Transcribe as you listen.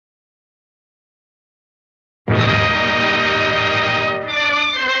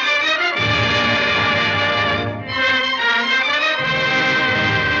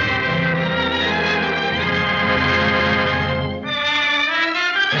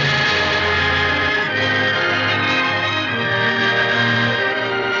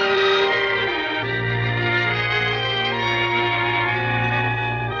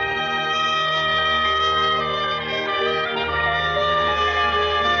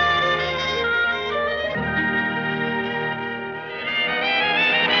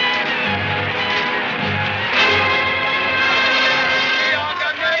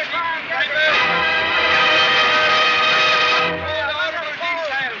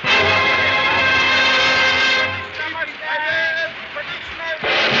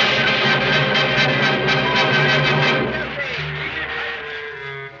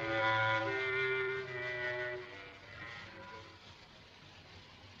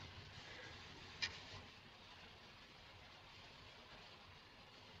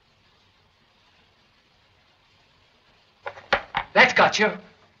got you.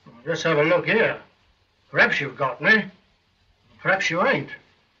 Well, just have a look here. Perhaps you've got me. Perhaps you ain't.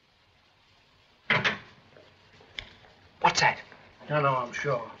 What's that? Don't know, I'm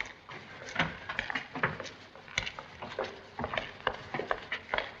sure.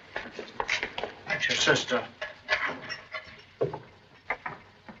 That's your sister.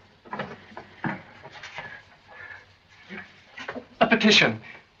 A petition.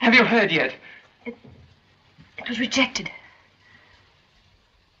 Have you heard yet? It was rejected.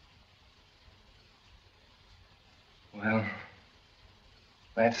 Well,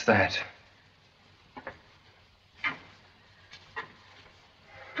 that's that.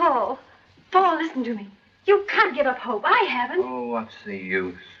 Paul, listen to me. You can't give up hope. I haven't. Oh, what's the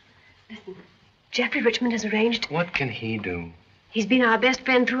use? Listen, Geoffrey Richmond has arranged. What can he do? He's been our best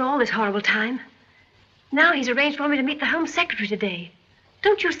friend through all this horrible time. Now he's arranged for me to meet the Home Secretary today.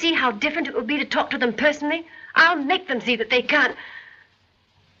 Don't you see how different it will be to talk to them personally? I'll make them see that they can't.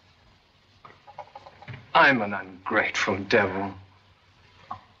 I'm an ungrateful devil.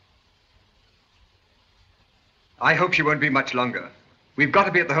 I hope she won't be much longer. We've got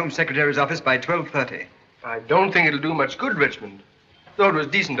to be at the Home Secretary's office by 12:30. I don't think it'll do much good, Richmond. Though it was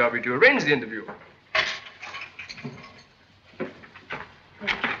decent of you to arrange the interview.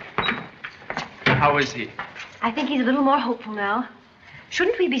 How is he? I think he's a little more hopeful now.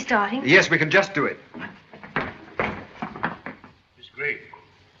 Shouldn't we be starting? Yes, we can just do it. Miss Gray,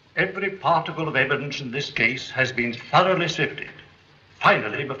 every particle of evidence in this case has been thoroughly sifted.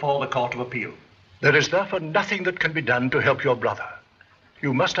 Finally, before the Court of Appeal. There is therefore nothing that can be done to help your brother.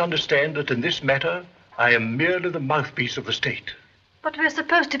 You must understand that in this matter, I am merely the mouthpiece of the state. But we're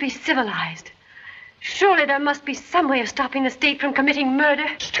supposed to be civilized. Surely there must be some way of stopping the state from committing murder.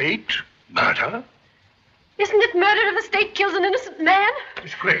 State? Murder? Isn't it murder if the state kills an innocent man?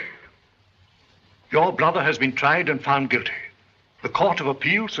 Miss Gray, your brother has been tried and found guilty. The Court of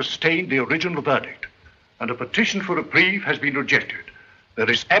Appeal sustained the original verdict, and a petition for reprieve has been rejected. There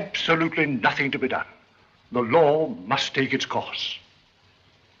is absolutely nothing to be done. The law must take its course.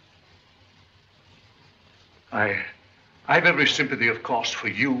 I've every sympathy, of course, for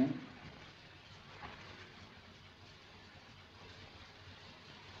you.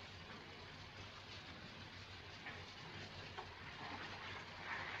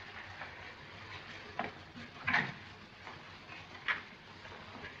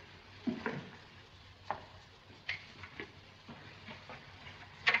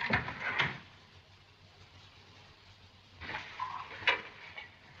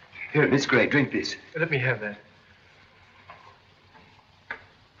 Here, Miss Gray, drink this. Let me have that.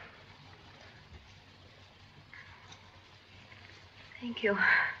 Thank you.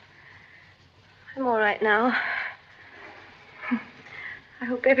 I'm all right now. I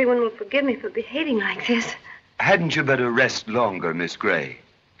hope everyone will forgive me for behaving like this. Hadn't you better rest longer, Miss Gray?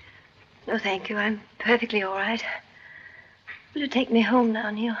 No, thank you. I'm perfectly all right. Will you take me home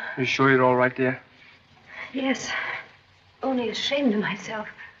now, Neil? You sure you're all right, dear? Yes. Only ashamed of myself.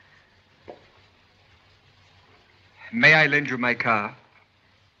 May I lend you my car?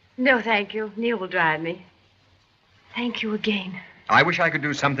 No, thank you. Neil will drive me. Thank you again. I wish I could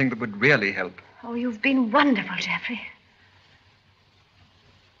do something that would really help. Oh, you've been wonderful, Geoffrey.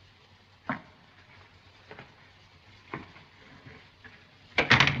 Oh,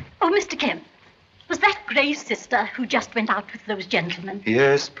 Mr. Kemp, was that Gray's sister who just went out with those gentlemen?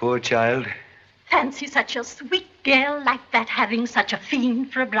 Yes, poor child. Fancy such a sweet girl like that having such a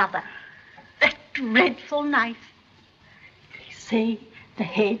fiend for a brother. That dreadful knife. They say the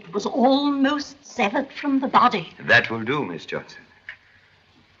head was almost severed from the body. That will do, Miss Johnson.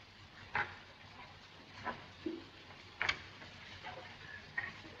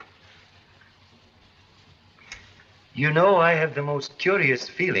 You know, I have the most curious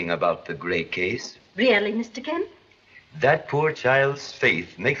feeling about the Gray case. Really, Mr. Kemp? That poor child's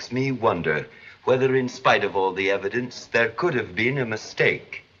faith makes me wonder whether, in spite of all the evidence, there could have been a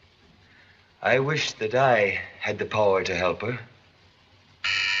mistake. I wish that I had the power to help her.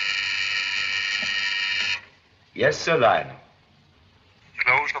 Yes, Sir Lionel.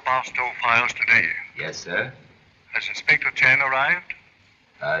 Close the Barstow files today. Yes, sir. Has Inspector Chan arrived?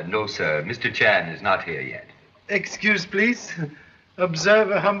 No, sir. Mr. Chan is not here yet. Excuse, please.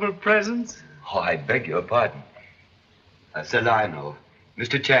 Observe a humble presence. Oh, I beg your pardon. Sir Lionel,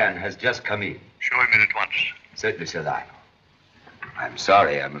 Mr. Chan has just come in. Show him in at once. Certainly, Sir Lionel. I'm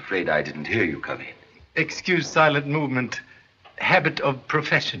sorry. I'm afraid I didn't hear you come in. Excuse silent movement. Habit of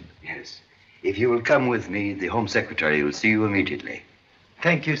profession. Yes. If you will come with me, the Home Secretary will see you immediately.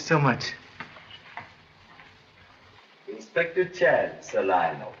 Thank you so much. Inspector Chan, Sir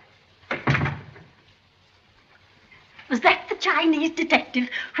Lionel. Was that the Chinese detective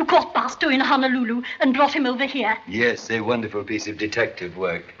who caught Barstow in Honolulu and brought him over here? Yes, a wonderful piece of detective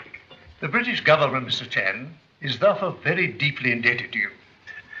work. The British government, Mr. Chan, is therefore very deeply indebted to you.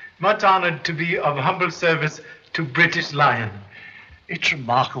 Much honored to be of humble service to British Lion. It's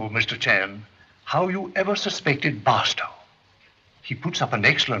remarkable, Mr. Chan, how you ever suspected Barstow. He puts up an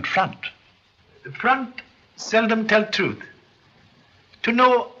excellent front. The front seldom tell truth. To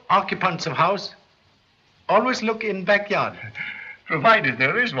know occupants of house, always look in backyard. Provided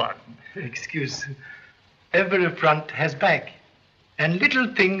there is one. Excuse. Every front has back, and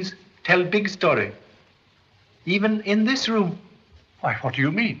little things tell big story. Even in this room. Why, what do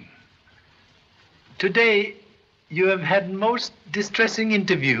you mean? Today, you have had most distressing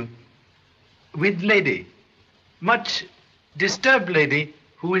interview with lady. Much disturbed lady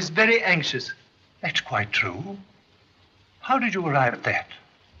who is very anxious. That's quite true. How did you arrive at that?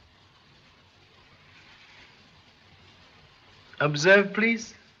 Observe,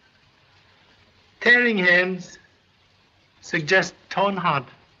 please. Tearing hands suggest torn heart.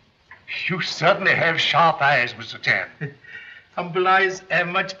 You certainly have sharp eyes, Mr. Chan. Humble eyes have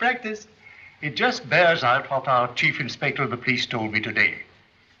much practice. It just bears out what our chief inspector of the police told me today.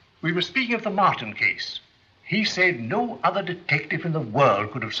 We were speaking of the Martin case. He said no other detective in the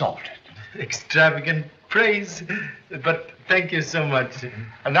world could have solved it. Extravagant praise, but thank you so much.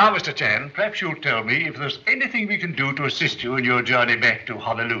 And now, Mr. Chan, perhaps you'll tell me if there's anything we can do to assist you in your journey back to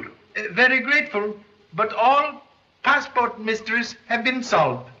Honolulu. Very grateful, but all passport mysteries have been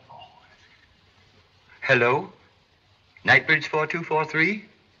solved. Hello? Knightbridge 4243?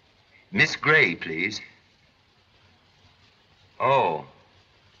 Miss Gray, please. Oh.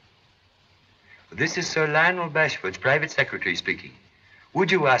 This is Sir Lionel Bashwood's private secretary speaking.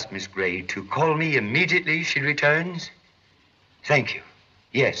 Would you ask Miss Gray to call me immediately she returns? Thank you.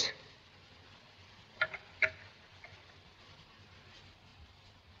 Yes.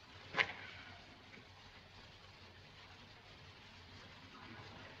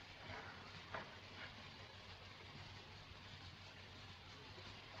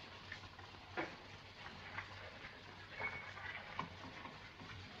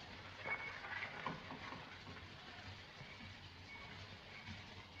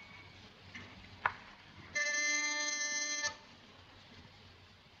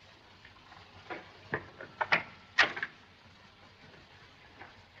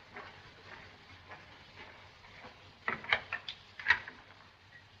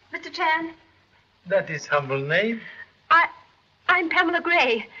 Mr. Chan? That is humble name. I'm Pamela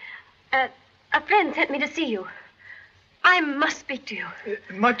Gray. A friend sent me to see you. I must speak to you.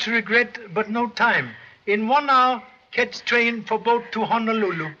 Much regret, but no time. In 1 hour, catch train for boat to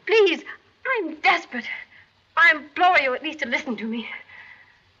Honolulu. Please, I'm desperate. I implore you at least to listen to me.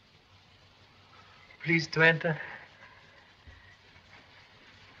 Please to enter.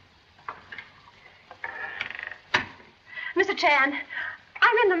 Mr. Chan,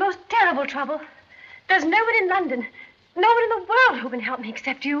 I'm in the most terrible trouble. There's no one in London, no one in the world who can help me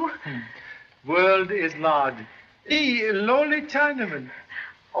except you. World is large. He, lowly Chinaman.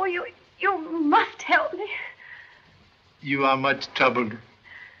 Oh, you must help me. You are much troubled.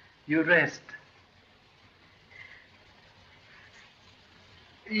 You rest.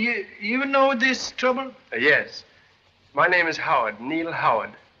 You know this trouble? Yes. My name is Howard, Neil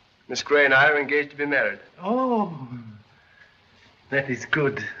Howard. Miss Gray and I are engaged to be married. Oh, that is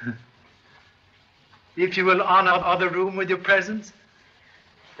good. If you will honor the other room with your presence.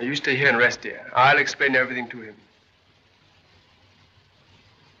 You stay here and rest, dear. I'll explain everything to him.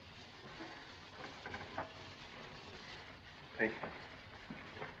 Thank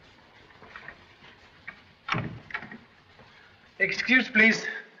you. Excuse, please,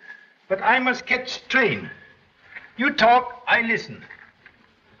 but I must catch train. You talk, I listen.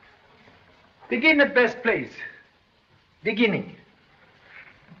 Begin at best place. Beginning.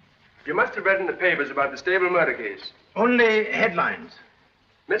 You must have read in the papers about the stable murder case. Only headlines.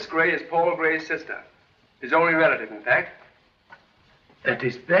 Miss Gray is Paul Gray's sister. His only relative, in fact. That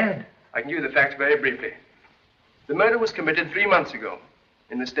is bad. I can give you the facts very briefly. The murder was committed 3 months ago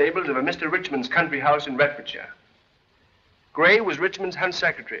in the stables of a Mr. Richmond's country house in Bedfordshire. Gray was Richmond's hunt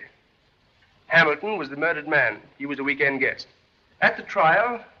secretary. Hamilton was the murdered man. He was a weekend guest. At the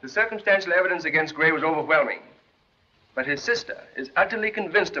trial, the circumstantial evidence against Gray was overwhelming. But his sister is utterly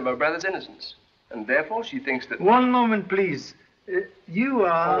convinced of her brother's innocence, and therefore she thinks that... One moment, please. You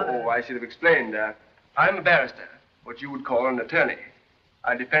are... Oh, I should have explained. I'm a barrister, what you would call an attorney.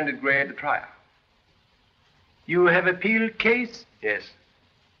 I defended Gray at the trial. You have appealed case? Yes.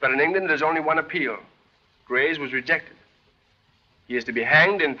 But in England, there's only one appeal. Gray's was rejected. He is to be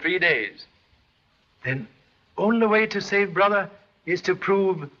hanged in 3 days. Then only way to save brother is to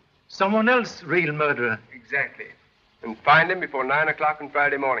prove someone else real murderer. Exactly. And find him before 9 o'clock on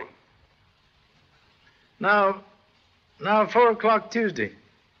Friday morning. Now 4 o'clock Tuesday.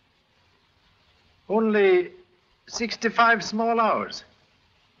 Only 65 small hours.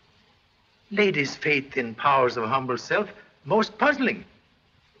 Lady's faith in powers of humble self, most puzzling.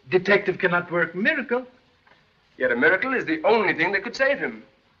 Detective cannot work miracle. Yet a miracle is the only thing that could save him.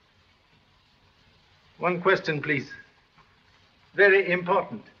 One question, please. Very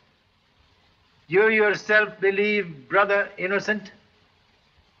important. You yourself believe brother innocent?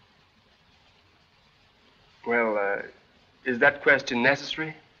 Well, is that question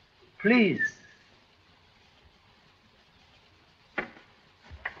necessary? Please.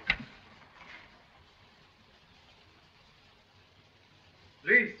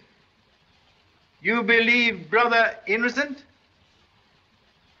 Please. You believe brother innocent?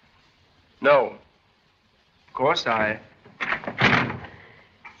 No. Of course,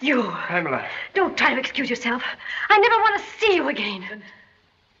 You. Pamela. Don't try to excuse yourself. I never want to see you again.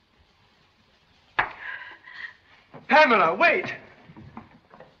 Pamela, wait!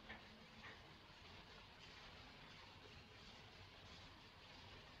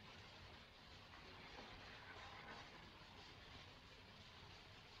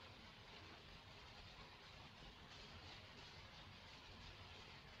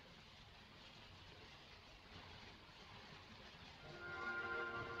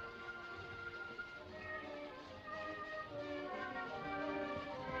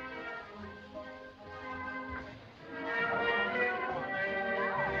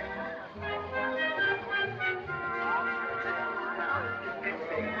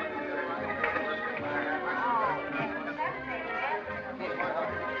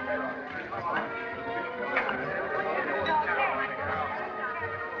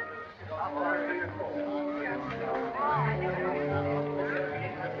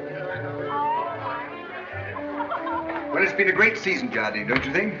 Well, it's been a great season, Jardine, don't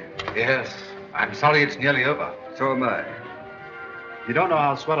you think? Yes. I'm sorry it's nearly over. So am I. You don't know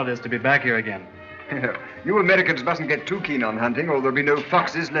how swell it is to be back here again. You Americans mustn't get too keen on hunting, or there'll be no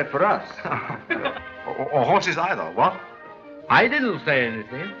foxes left for us. or horses either, what? I didn't say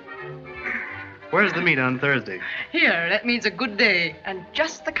anything. Where's the meet on Thursday? Here, that means a good day, and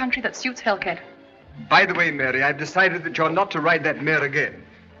just the country that suits Hellcat. By the way, Mary, I've decided that you're not to ride that mare again.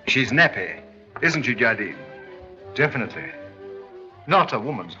 She's nappy, isn't she, Jardine? Definitely. Not a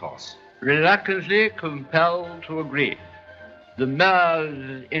woman's horse. Reluctantly compelled to agree. The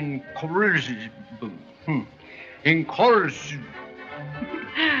mare's incorrigible. Incorrigible.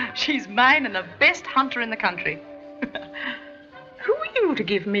 She's mine and the best hunter in the country. Who are you to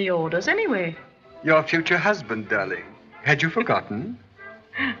give me orders, anyway? Your future husband, darling. Had you forgotten?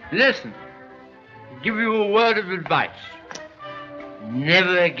 Listen, give you a word of advice.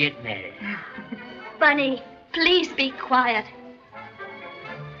 Never get married. Bunny, please be quiet.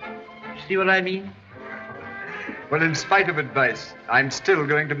 See what I mean? Well, in spite of advice, I'm still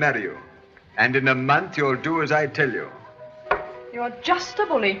going to marry you. And in a month, you'll do as I tell you. You're just a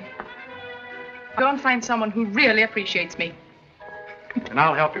bully. Go and find someone who really appreciates me. And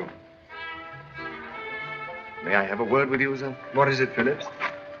I'll help you. May I have a word with you, sir? What is it, Phillips?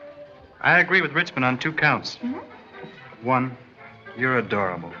 I agree with Richmond on two counts. Mm-hmm. 1, you're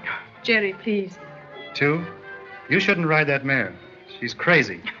adorable. Jerry, please. 2, you shouldn't ride that mare. She's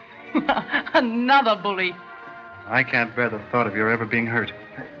crazy. Another bully. I can't bear the thought of your ever being hurt.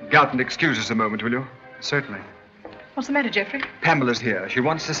 Garton, excuse us a moment, will you? Certainly. What's the matter, Geoffrey? Pamela's here. She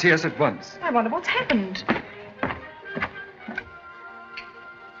wants to see us at once. I wonder what's happened.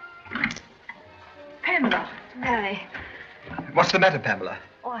 Pamela. Barrie. What's the matter, Pamela?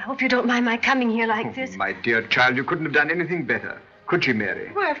 Oh, I hope you don't mind my coming here like this. My dear child, you couldn't have done anything better. Could you, Mary?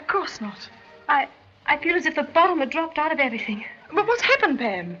 Why, of course not. I feel as if the bottom had dropped out of everything. But what's happened,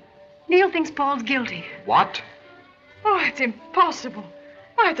 Pam? Neil thinks Paul's guilty. What? Oh, it's impossible.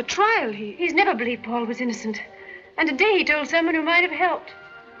 Why, at the trial, He's never believed Paul was innocent. And today he told someone who might have helped.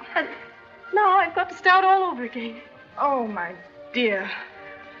 And now I've got to start all over again. Oh, my dear.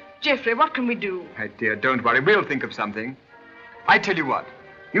 Geoffrey, what can we do? My dear, don't worry. We'll think of something. I tell you what.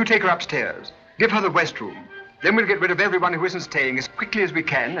 You take her upstairs. Give her the West Room. Then we'll get rid of everyone who isn't staying as quickly as we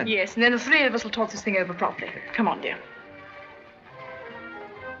can. And... Yes, and then the three of us will talk this thing over properly. Come on, dear.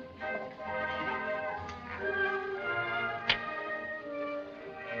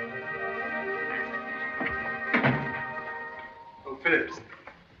 Oh, Phillips.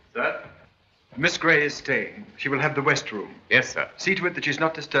 Sir? Miss Gray is staying. She will have the West Room. Yes, sir. See to it that she's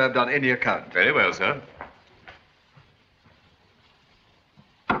not disturbed on any account. Very well, sir.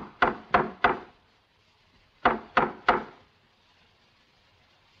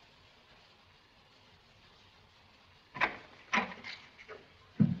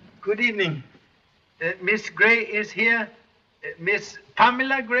 Good evening. Miss Gray is here. Miss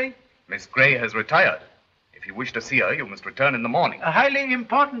Pamela Gray? Miss Gray has retired. If you wish to see her, you must return in the morning. Highly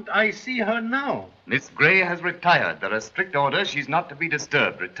important. I see her now. Miss Gray has retired. There are strict orders. She's not to be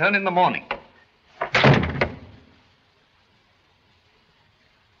disturbed. Return in the morning.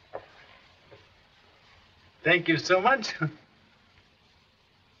 Thank you so much.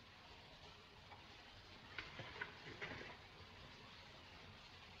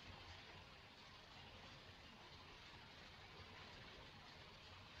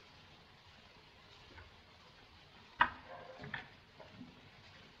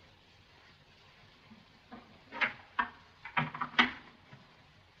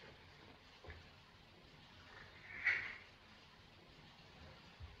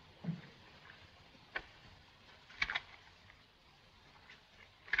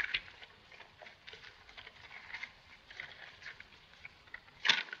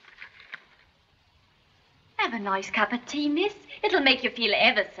 Have a nice cup of tea, miss. It'll make you feel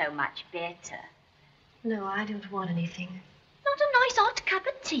ever so much better. No, I don't want anything. Not a nice hot cup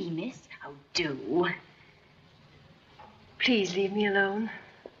of tea, miss? Oh, do. Please leave me alone.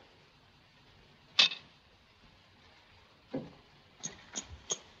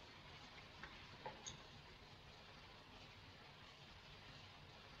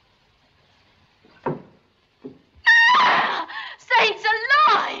 Ah! Saints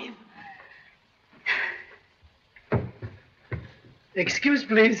alive! Excuse,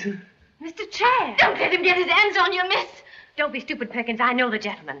 please. Mr. Chair! Don't let him get his hands on you, miss. Don't be stupid, Perkins. I know the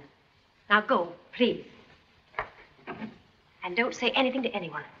gentleman. Now go, please. And don't say anything to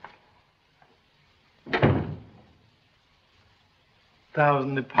anyone.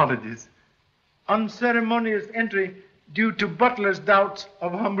 1,000 apologies. Unceremonious entry due to butler's doubts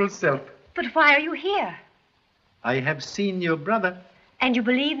of humble self. But why are you here? I have seen your brother. And you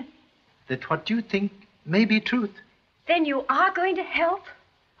believe? That what you think may be truth. Then you are going to help?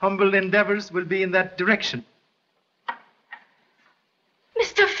 Humble endeavors will be in that direction.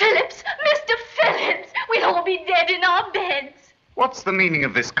 Mr. Phillips! Mr. Phillips! We'll all be dead in our beds. What's the meaning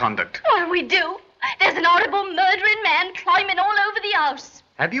of this conduct? What'll we do? There's an horrible murdering man climbing all over the house.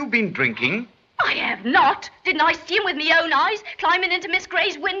 Have you been drinking? I have not. Didn't I see him with my own eyes climbing into Miss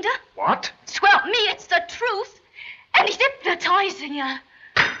Gray's window? What? Swelp me, it's the truth. And he's hypnotizing her.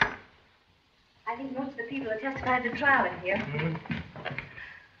 I think most of the people who testified at the trial are here.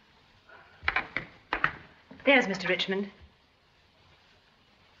 There's Mr. Richmond.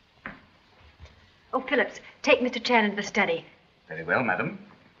 Oh, Phillips, take Mr. Chan into the study. Very well, madam.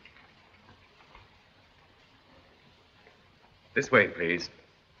 This way, please.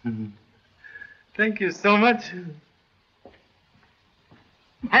 Thank you so much.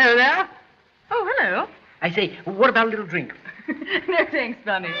 Hello there. Oh, hello. I say, what about a little drink? No thanks,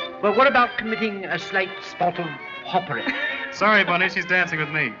 Bunny. Well, what about committing a slight spot of hoppery? Sorry, Bunny, she's dancing with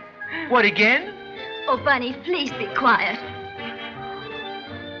me. What, again? Oh, Bunny, please be quiet.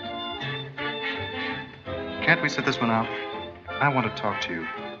 Can't we sit this one out? I want to talk to you.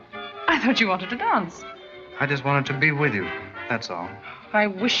 I thought you wanted to dance. I just wanted to be with you, that's all. I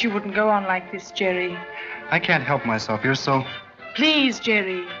wish you wouldn't go on like this, Jerry. I can't help myself. You're so... Please,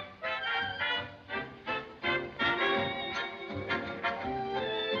 Jerry.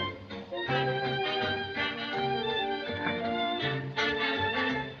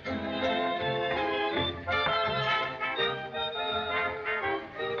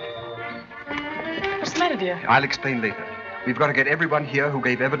 What's the matter, dear? I'll explain later. We've got to get everyone here who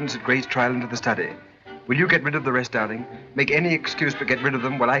gave evidence at Gray's trial into the study. Will you get rid of the rest, darling? Make any excuse but get rid of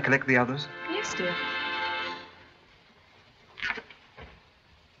them while I collect the others? Yes, dear.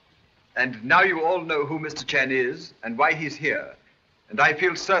 And now you all know who Mr. Chan is and why he's here. And I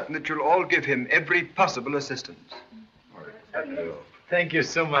feel certain that you'll all give him every possible assistance. Thank you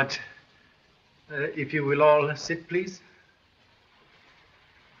so much. If you will all sit, please.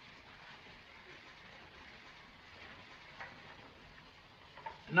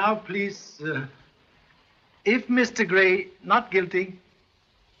 Now, please, if Mr. Gray not guilty,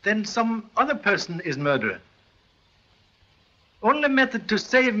 then some other person is murderer. Only method to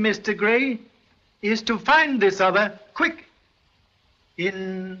save Mr. Gray is to find this other quick,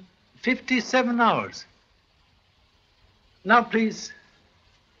 in 57 hours. Now, please,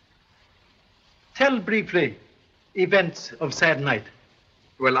 tell briefly events of sad night.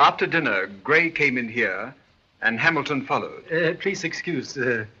 Well, after dinner, Gray came in here and Hamilton followed. Please excuse,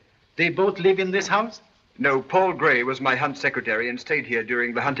 they both live in this house? No, Paul Gray was my hunt secretary and stayed here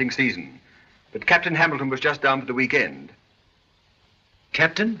during the hunting season. But Captain Hamilton was just down for the weekend.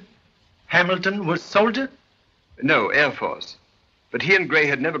 Captain? Hamilton was soldier? No, Air Force. But he and Gray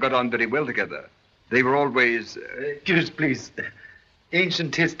had never got on very well together. They were always... Excuse, please.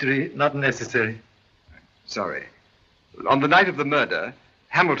 Ancient history not necessary. Sorry. On the night of the murder,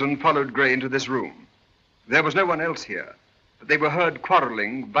 Hamilton followed Gray into this room. There was no one else here, but they were heard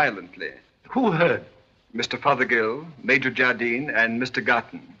quarreling violently. Who heard? Mr. Fothergill, Major Jardine, and Mr.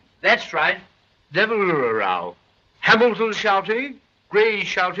 Garton. That's right. Devil of a row. Hamilton shouting, Gray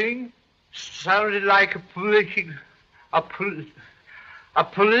shouting. Sounded like a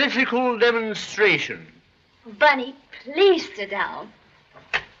political demonstration. Bunny, please sit down.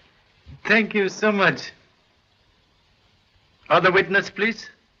 Thank you so much. Other witness, please.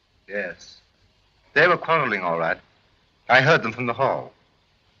 Yes. They were quarreling, all right. I heard them from the hall.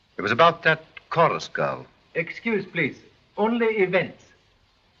 It was about that chorus girl. Excuse, please. Only events.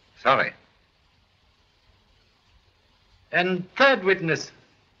 Sorry. And third witness.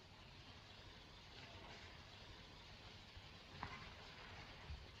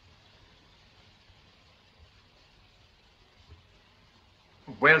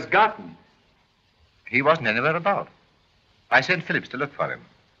 Where's Garton? He wasn't anywhere about. I sent Phillips to look for him.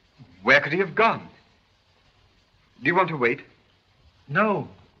 Where could he have gone? Do you want to wait? No.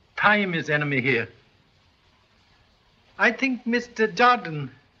 Time is enemy here. I think Mr. Jardine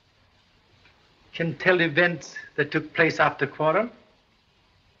can tell events that took place after quarrel.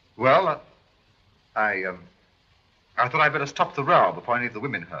 Well, I thought I'd better stop the row before any of the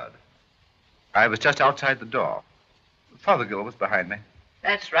women heard. I was just outside the door. Fothergill was behind me.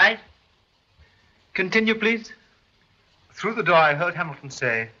 That's right. Continue, please. Through the door, I heard Hamilton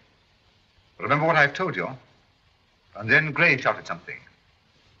say, "Remember what I've told you?" And then Gray shouted something.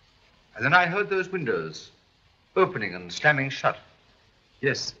 And then I heard those windows opening and slamming shut.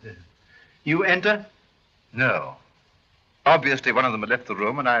 Yes. You enter? No. Obviously, one of them had left the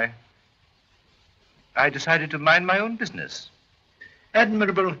room, and I decided to mind my own business.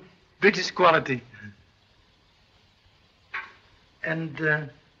 Admirable British quality. And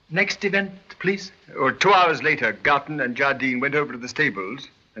next event, please. 2 hours later, Garton and Jardine went over to the stables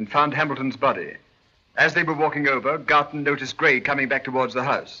and found Hamilton's body. As they were walking over, Garton noticed Gray coming back towards the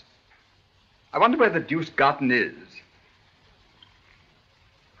house. I wonder where the deuce Garton is.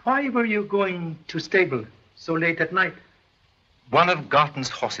 Why were you going to stable so late at night? One of Garton's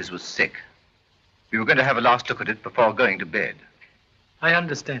horses was sick. We were going to have a last look at it before going to bed. I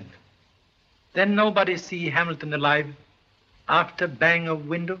understand. Then nobody see Hamilton alive after bang of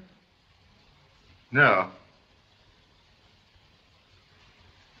window? No.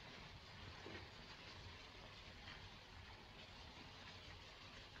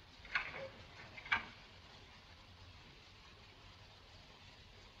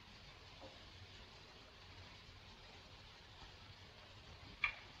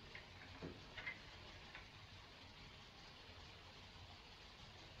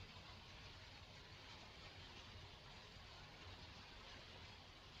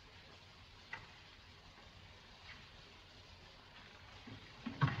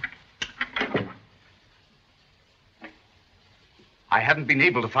 I haven't been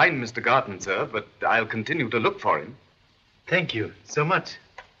able to find Mr. Garton, sir, but I'll continue to look for him. Thank you so much.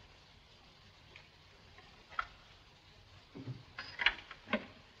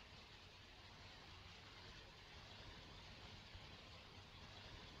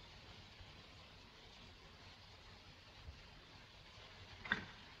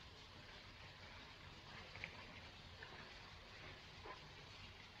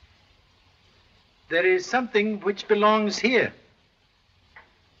 There is something which belongs here.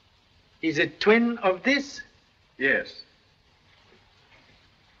 Is it twin of this? Yes.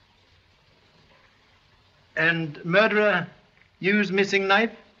 And murderer used missing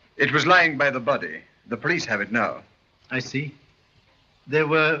knife? It was lying by the body. The police have it now. I see. There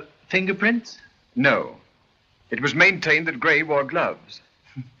were fingerprints? No. It was maintained that Gray wore gloves.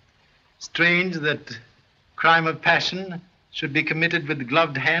 Strange that crime of passion should be committed with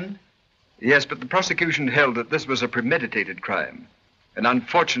gloved hand? Yes, but the prosecution held that this was a premeditated crime. And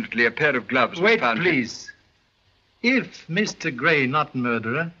unfortunately, a pair of gloves was found. Wait, please. If Mr. Gray, not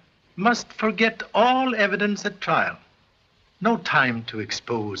murderer, must forget all evidence at trial, no time to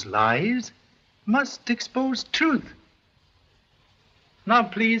expose lies, must expose truth. Now,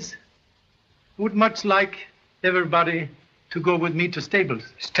 please, would much like everybody to go with me to stables.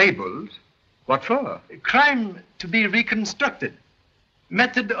 Stables? What for? Crime to be reconstructed.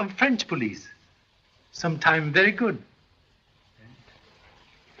 Method of French police. Sometime very good.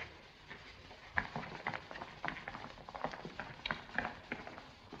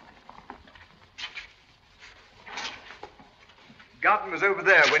 Garton was over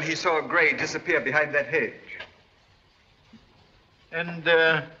there when he saw Gray disappear behind that hedge. And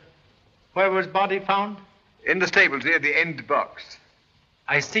where was body found? In the stables near the end box.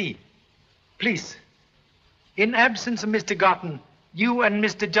 I see. Please, in absence of Mr. Garton, you and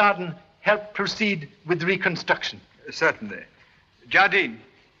Mr. Jardine help proceed with reconstruction. Certainly. Jardine.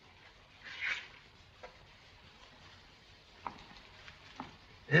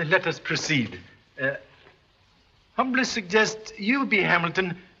 Let us proceed. Humbly suggest you be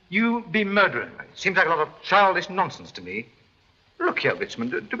Hamilton, you be murderer. It seems like a lot of childish nonsense to me. Look here,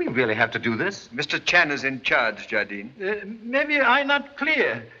 Richmond, do we really have to do this? Mr. Chan is in charge, Jardine. Maybe I not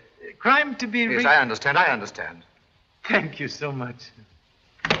clear. Crime to be... Yes, I understand. Thank you so much.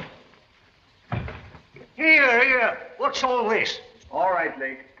 Here. What's all this? All right,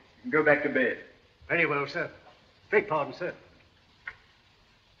 Lake. You can go back to bed. Very well, sir. Beg pardon, sir.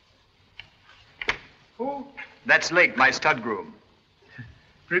 Who? That's Lake, my stud groom.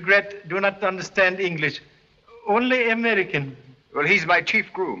 Regret, do not understand English. Only American. Well, he's my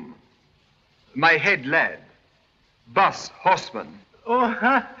chief groom. My head lad. Boss, horseman.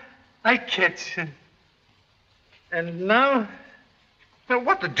 Oh, I catch. And now? Well,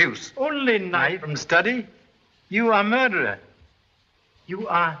 what the deuce? Only knife from study. You are murderer. You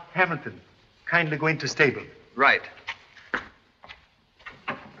are Hamilton. Kindly go into stable. Right.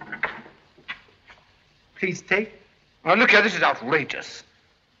 Please take. Now, look here, this is outrageous.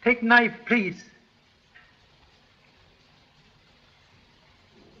 Take knife, please.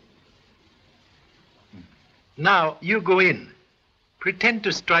 Now, you go in. Pretend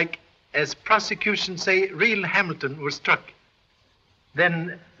to strike as prosecution say real Hamilton was struck.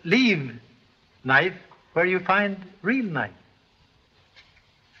 Then leave knife where you find real knife.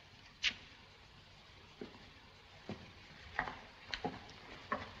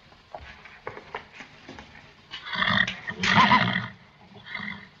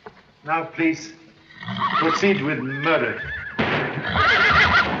 Now, please, proceed with murder.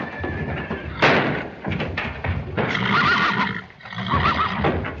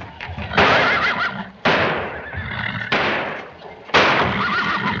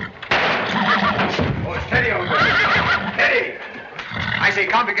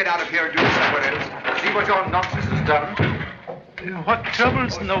 Can't we get out of here and do this somewhere else? See what your nonsense has done? What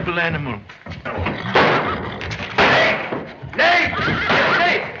troubles, noble animal? Lake!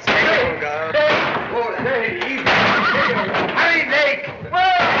 Hurry, Lake!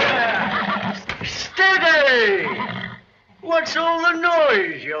 Steady! What's all the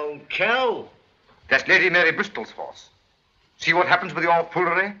noise, you old cow? That's Lady Mary Bristol's horse. See what happens with your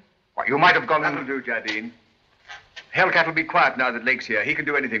foolery? Why, you might have gone... That'll do, Jardine. Hellcat will be quiet now that Lake's here. He can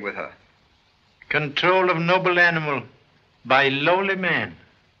do anything with her. Control of noble animal by lowly man.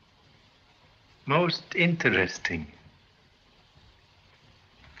 Most interesting.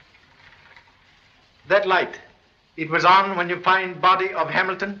 That light, it was on when you find body of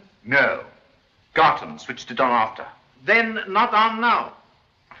Hamilton? No. Garton switched it on after. Then not on now.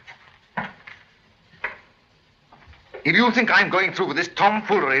 If you think I'm going through with this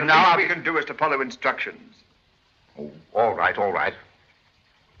tomfoolery now... All we can do is to follow instructions. Oh, all right.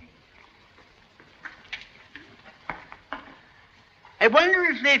 I wonder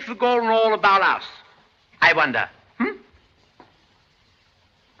if they've forgotten all about us. I wonder.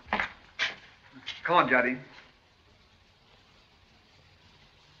 Come on, Jardine.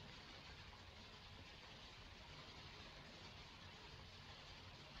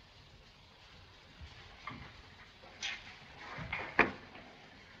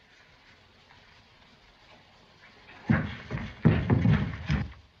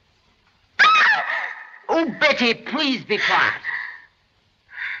 Oh, Betty, please be quiet.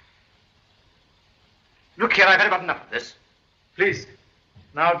 Look here, I've had about enough of this. Please.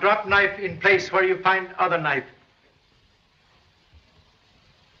 Now drop knife in place where you find other knife.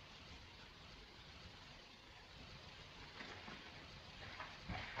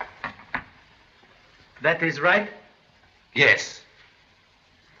 That is right? Yes.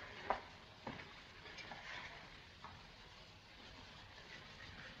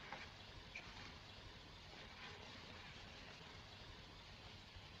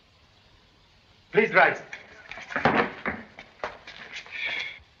 Please rise.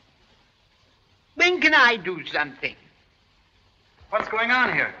 When can I do something? What's going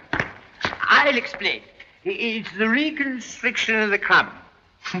on here? I'll explain. It's the reconstruction of the crime.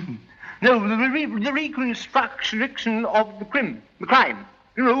 No, the reconstruction of the crime.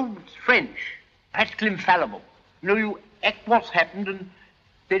 You know, it's French. Practically infallible. You know, you act what's happened and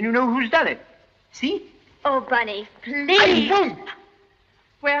then you know who's done it. See? Oh, Bunny, please. I won't.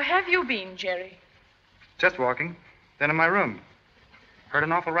 Where have you been, Jerry? Just walking. Then in my room. Heard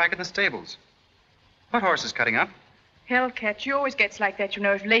an awful racket in the stables. What horse is cutting up? Hellcat, she always gets like that, you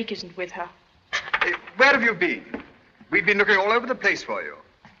know, if Lake isn't with her. Where have you been? We've been looking all over the place for you.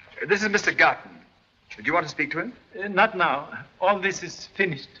 This is Mr. Garton. Do you want to speak to him? Not now. All this is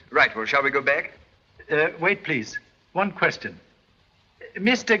finished. Right, well, shall we go back? Wait, please. One question.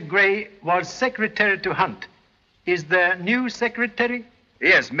 Mr. Gray was secretary to Hunt. Is the new secretary?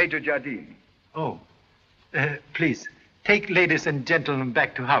 Yes, Major Jardine. Oh. Please, take ladies and gentlemen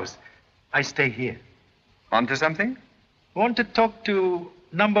back to house. I stay here. On to something? Want to talk to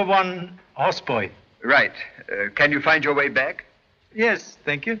number 1 houseboy. Right. Can you find your way back? Yes,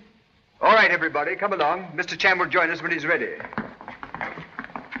 thank you. All right, everybody, come along. Mr. Cham will join us when he's ready.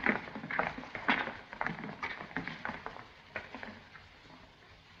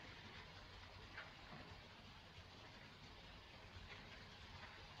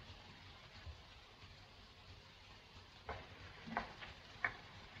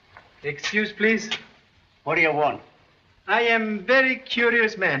 Excuse, please. What do you want? I am very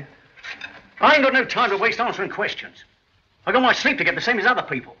curious man. I ain't got no time to waste answering questions. I got my sleep to get the same as other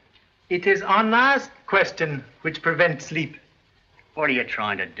people. It is unasked question which prevents sleep. What are you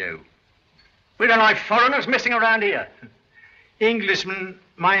trying to do? We don't like foreigners messing around here. Englishmen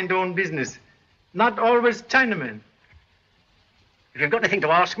mind own business. Not always Chinamen. If you've got anything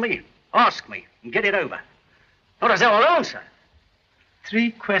to ask me and get it over. Not as our answer.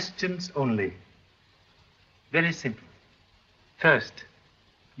 3 questions only. Very simple. First,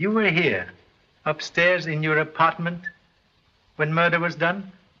 you were here, upstairs in your apartment, when murder was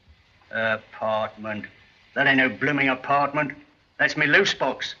done? Apartment? That ain't no blooming apartment. That's me loose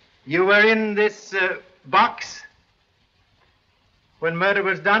box. You were in this box when murder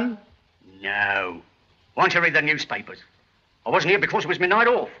was done? No. Why don't you read the newspapers? I wasn't here because it was my night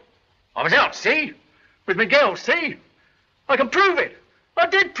off. I was out, see? With my girl, see? I can prove it. I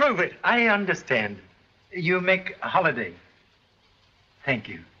did prove it. I understand. You make a holiday. Thank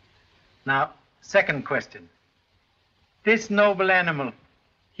you. Now, second question. This noble animal,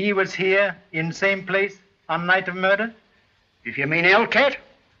 he was here in same place on night of murder? If you mean Hellcat,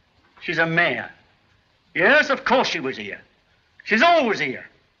 she's a mare. Yes, of course she was here. She's always here.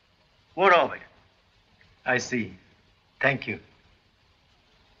 What of it? I see. Thank you.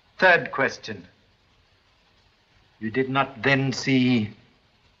 Third question. You did not then see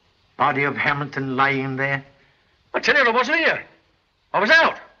body of Hamilton lying there? I tell you, I wasn't here. I was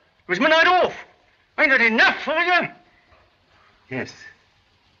out. It was my night off. Ain't that enough for you? Yes.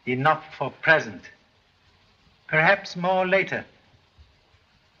 Enough for present. Perhaps more later.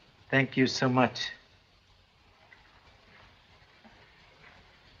 Thank you so much.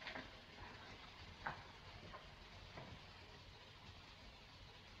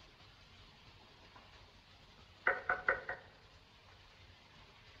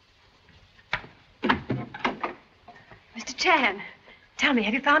 Mr. Chan, tell me,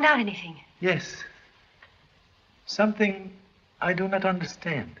 have you found out anything? Yes. Something I do not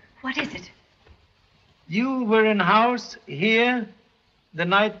understand. What is it? You were in house here the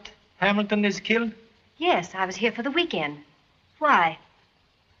night Hamilton is killed? Yes, I was here for the weekend. Why?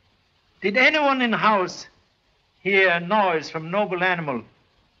 Did anyone in house hear noise from noble animal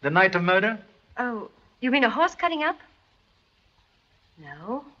the night of murder? Oh, you mean a horse cutting up?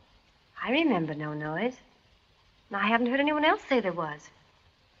 No, I remember no noise. And I haven't heard anyone else say there was.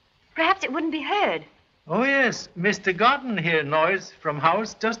 Perhaps it wouldn't be heard. Oh, yes. Mr. Garton heard noise from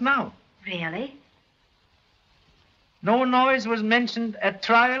house just now. Really? No noise was mentioned at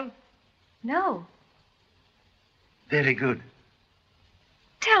trial? No. Very good.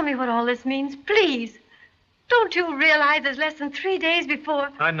 Tell me what all this means, please. Don't you realize there's less than 3 days before...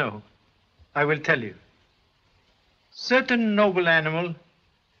 I know. I will tell you. Certain noble animal,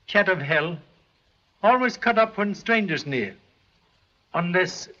 cat of hell, always cut up when strangers near,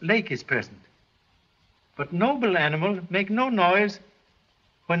 unless Lake is present. But noble animal make no noise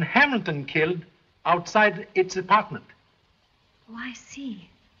when Hamilton killed outside its apartment. Oh, I see.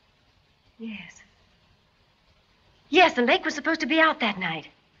 Yes. Yes, and Lake was supposed to be out that night.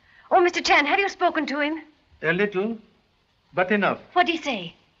 Oh, Mr. Chan, have you spoken to him? A little, but enough. What'd he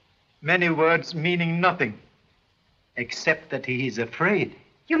say? Many words meaning nothing, except that he is afraid.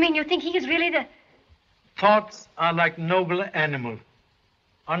 You mean you think he is really the... Thoughts are like noble animal.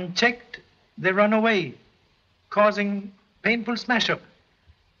 Unchecked, they run away, causing painful smash-up.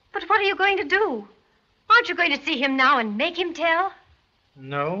 But what are you going to do? Aren't you going to see him now and make him tell?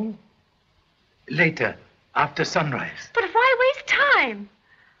 No. Later, after sunrise. But why waste time?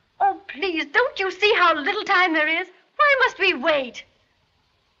 Oh, please, don't you see how little time there is? Why must we wait?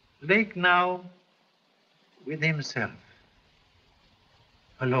 Lake now with himself.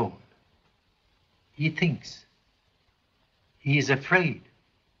 Alone. He thinks. He is afraid.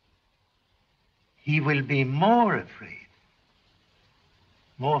 He will be more afraid.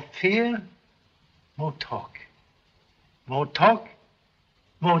 More fear, more talk. More talk,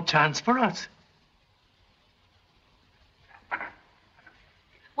 more chance for us.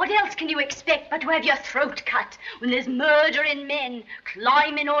 What else can you expect but to have your throat cut when there's murdering men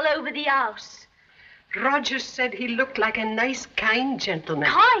climbing all over the house? Roger said he looked like a nice, kind gentleman.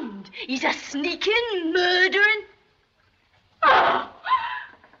 Kind? He's a sneaking, murdering... Oh,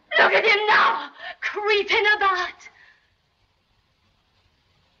 look at him now, creeping about.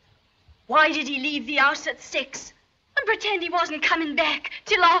 Why did he leave the house at 6 and pretend he wasn't coming back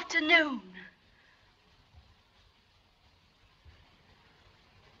till afternoon?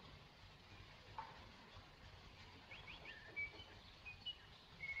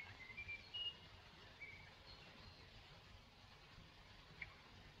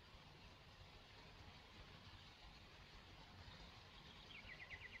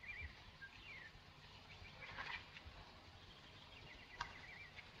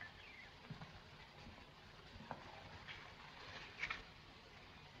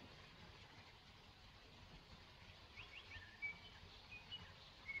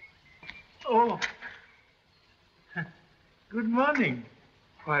 Oh, good morning.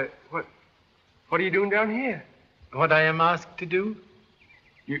 Why, what are you doing down here? What I am asked to do?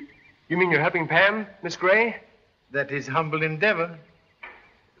 You mean you're helping Pam, Miss Gray? That is humble endeavor.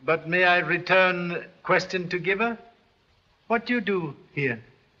 But may I return question to giver? What do you do here?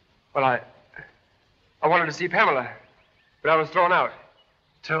 Well, I wanted to see Pamela, but I was thrown out.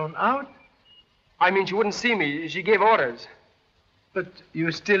 Thrown out? I mean, she wouldn't see me. She gave orders. But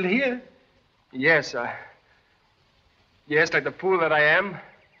you're still here? Yes, yes, like the fool that I am.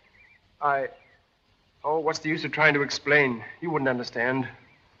 Oh, what's the use of trying to explain? You wouldn't understand.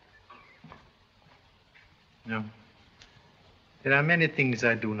 No. There are many things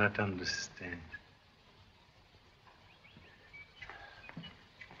I do not understand.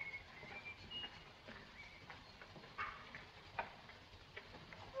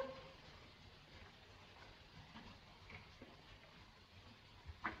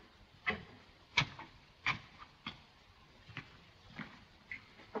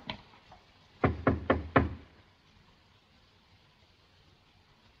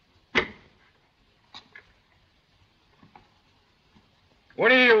 What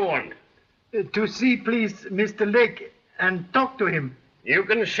do you want? To see, please, Mr. Lake and talk to him. You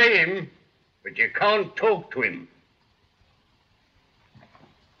can see him, but you can't talk to him.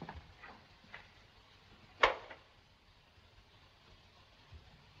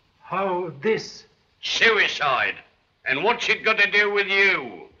 How this? Suicide. And what's it got to do with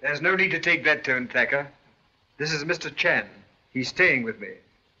you? There's no need to take that tone, Thacker. This is Mr. Chan. He's staying with me.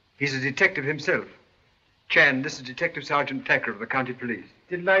 He's a detective himself. Chan, this is Detective Sergeant Thacker of the County Police.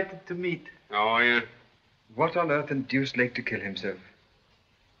 Delighted to meet. Oh, yeah? What on earth induced Lake to kill himself?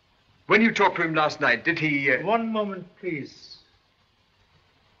 When you talked to him last night, did he... One moment, please.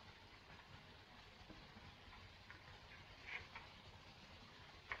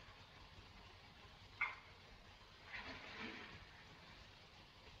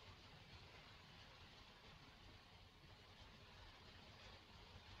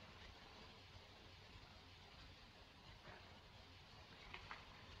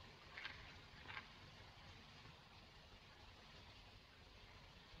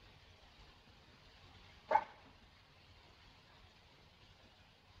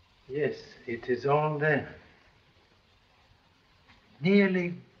 Yes, it is all there.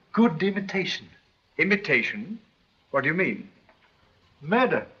 Nearly good imitation. Imitation? What do you mean?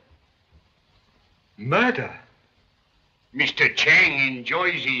 Murder. Murder? Mr. Chang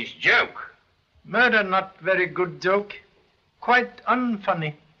enjoys his joke. Murder, not very good joke. Quite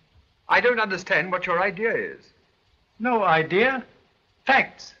unfunny. I don't understand what your idea is. No idea.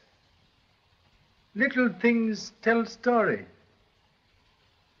 Facts. Little things tell story.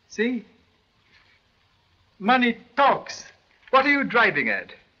 See? Money talks. What are you driving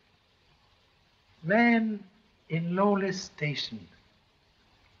at? Man in lowest station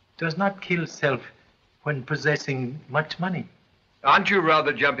does not kill self when possessing much money. Aren't you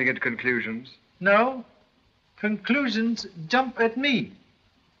rather jumping at conclusions? No. Conclusions jump at me.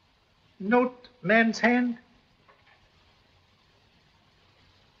 Note man's hand.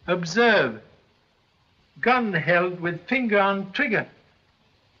 Observe. Gun held with finger on trigger.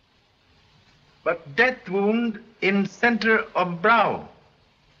 But death wound in center of brow.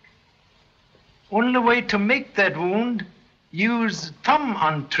 Only way to make that wound, use thumb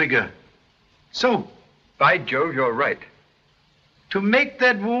on trigger. So. By Jove, you're right. To make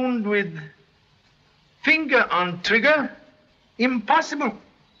that wound with finger on trigger, Impossible.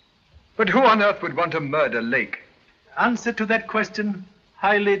 But who on earth would want to murder Lake? Answer to that question,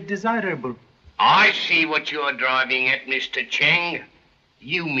 highly desirable. I see what you're driving at, Mr. Cheng.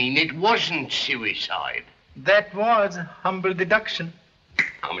 You mean it wasn't suicide? That was humble deduction.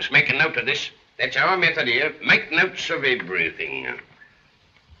 I must make a note of this. That's our method here. Make notes of everything.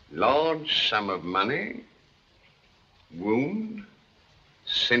 Large sum of money. Wound.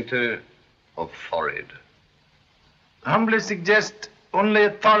 Center of forehead. Humbly suggest only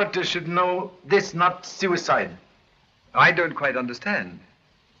authorities should know this not suicide. I don't quite understand.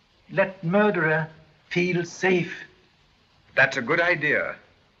 Let murderer feel safe. That's a good idea.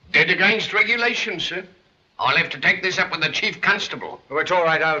 Dead against regulations, sir. I'll have to take this up with the chief constable. Oh, it's all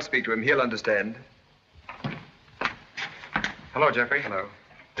right. I'll speak to him. He'll understand. Hello, Geoffrey. Hello.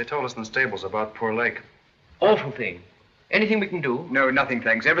 They told us in the stables about poor Lake. Awful thing. Anything we can do? No, nothing,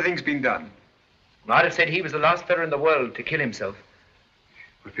 thanks. Everything's been done. I'd have said he was the last fellow in the world to kill himself.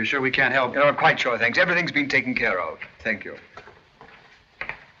 If you're sure we can't help... No, I'm quite sure, thanks. Everything's been taken care of. Thank you.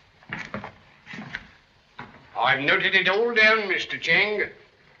 I've noted it all down, Mr. Cheng.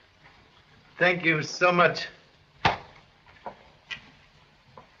 Thank you so much.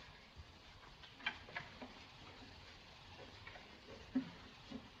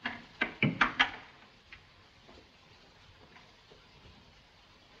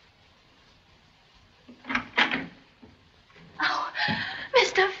 Oh,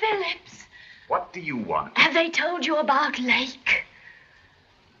 Mr. Phillips. What do you want? Have they told you about Lake?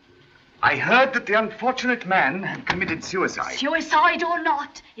 I heard that the unfortunate man had committed suicide. Suicide or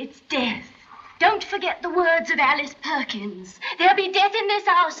not, it's death. Don't forget the words of Alice Perkins. There'll be death in this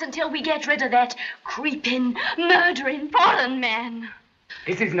house until we get rid of that creeping, murdering foreign man.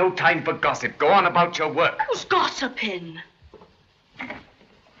 This is no time for gossip. Go on about your work. Who's gossiping?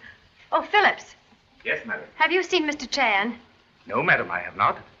 Oh, Phillips, Yes, madam. have you seen Mr. Chan? No, madam, I have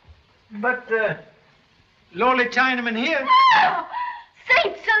not. But, lowly Chinaman here. Oh,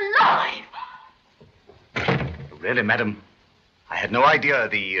 saints alive! Really, madam, I had no idea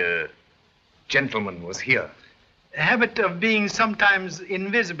the, gentleman was here. A habit of being sometimes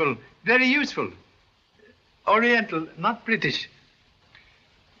invisible. Very useful. Oriental, not British.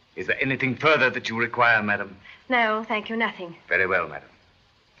 Is there anything further that you require, madam? No, thank you, nothing. Very well, madam.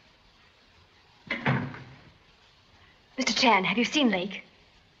 Mr. Chan, have you seen Lake?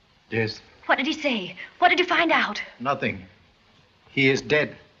 Yes. What did he say? What did you find out? Nothing. He is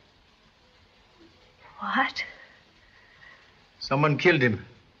dead. What? Someone killed him,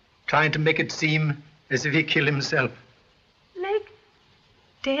 trying to make it seem as if he killed himself. Lake?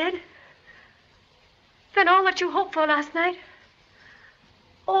 Dead? Then all that you hoped for last night?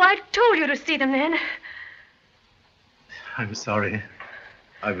 Oh, I told you to see them then. I'm sorry.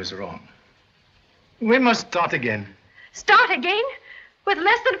 I was wrong. We must start again. Start again? With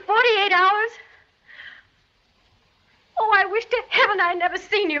less than 48 hours? Oh, I wish to heaven I'd never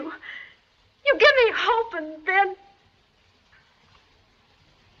seen you. You give me hope, and then...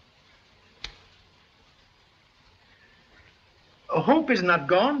 Hope is not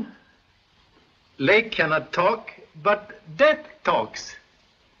gone. Lake cannot talk, but death talks.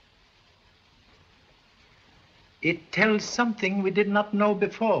 It tells something we did not know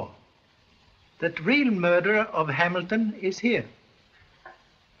before. That real murderer of Hamilton is here.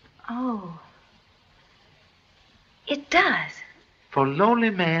 Oh. It does. For lowly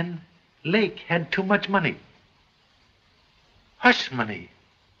man, Lake had too much money. Hush money.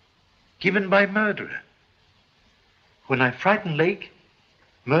 Given by murderer. When I frighten Lake,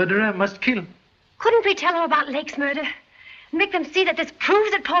 murderer must kill. Couldn't we tell them about Lake's murder? Make them see that this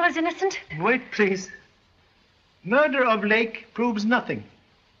proves that Paul is innocent? Wait, please. Murder of Lake proves nothing.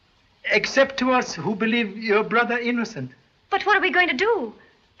 Except to us who believe your brother innocent. But what are we going to do?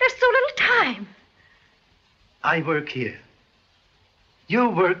 There's so little time. I work here. Your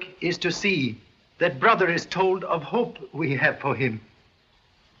work is to see that brother is told of hope we have for him.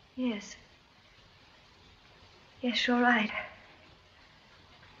 Yes. Yes, you're right.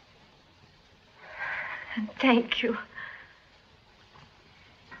 And thank you.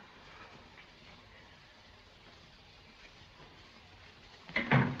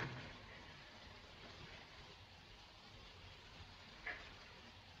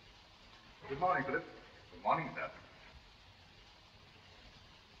 Good morning, Phillips. Good morning, sir.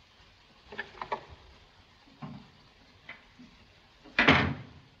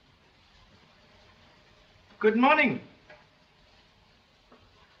 Good morning.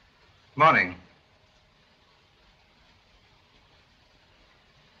 Morning.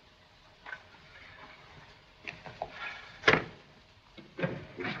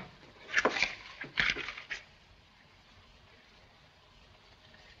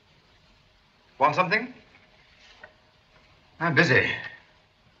 Want something? I'm busy.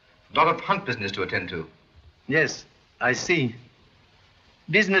 A lot of hunt business to attend to. Yes, I see.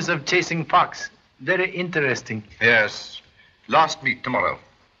 Business of chasing fox. Very interesting. Yes. Last meet tomorrow.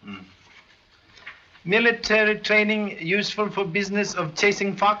 Military training useful for business of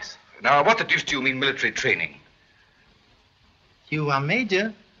chasing fox? Now, what the deuce do you mean military training? You are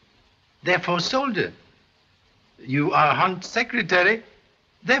major, therefore soldier. You are hunt secretary,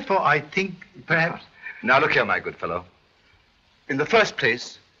 therefore I think perhaps... Now, look here, my good fellow. In the first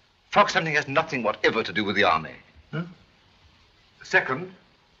place, fox hunting has nothing whatever to do with the army. Huh? Second,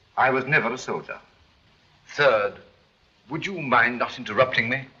 I was never a soldier. Third, would you mind not interrupting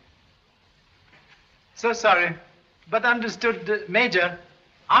me? So sorry, but understood, Major,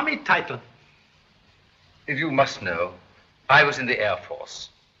 army title. If you must know, I was in the Air Force,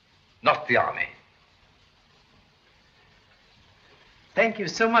 not the army. Thank you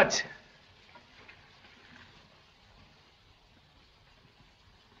so much.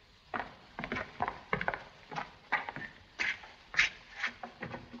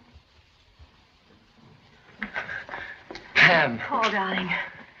 Pam. Paul, darling.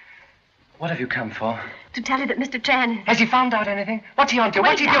 What have you come for? To tell you that Mr. Tran... Has he found out anything? What's he on to? Wait,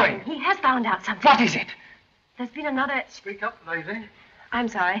 What's he darling. doing? He has found out something. What is it? There's been another... Speak up, lady. I'm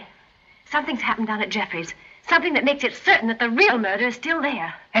sorry. Something's happened down at Geoffrey's. Something that makes it certain that the real murder is still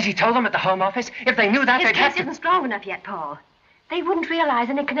there. Has he told them at the Home Office? If they knew that, His they'd have case to... isn't strong enough yet, Paul. They wouldn't realize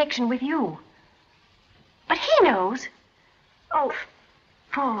any connection with you. But he knows. Oh,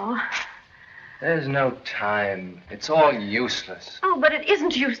 Paul. There's no time. It's all useless. Oh, but it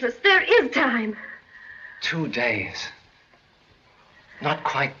isn't useless. There is time. 2 days. Not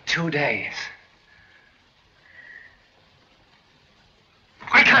quite 2 days.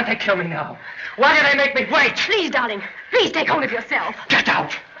 Why can't they kill me now? Why do they make me wait? Please, darling. Please take hold of yourself. Get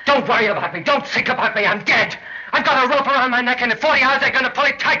out! Don't worry about me. Don't think about me. I'm dead. I've got a rope around my neck, and in 40 hours they're going to pull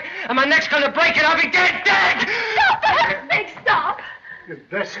it tight, and my neck's going to break, and I'll be dead, dead! Stop, for heaven's sake, stop! You'd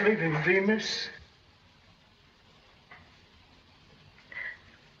best leave him be, miss.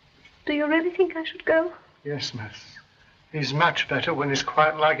 Do you really think I should go? Yes, miss. He's much better when he's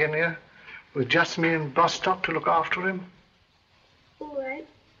quiet like in here, with just me and Bostock to look after him. All right.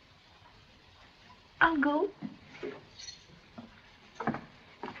 I'll go.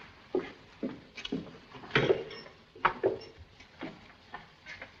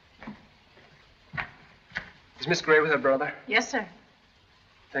 Is Miss Gray with her brother? Yes, sir.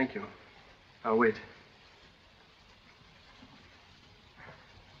 Thank you. I'll wait.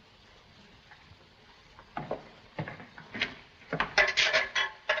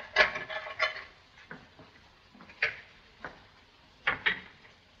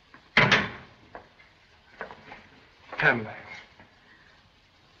 Pamela.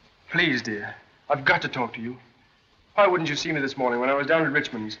 Please, dear. I've got to talk to you. Why wouldn't you see me this morning when I was down at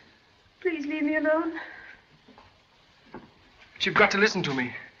Richmond's? Please leave me alone. But you've got to listen to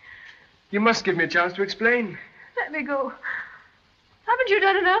me. You must give me a chance to explain. Let me go. Haven't you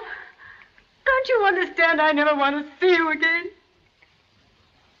done enough? Don't you understand I never want to see you again?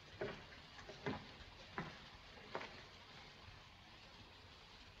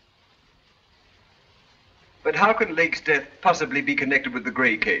 But how can Lake's death possibly be connected with the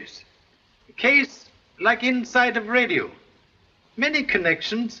Gray case? A case like inside of radio. Many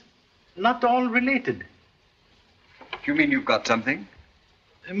connections, not all related. You mean you've got something?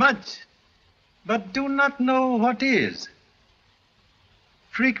 Much, but do not know what is.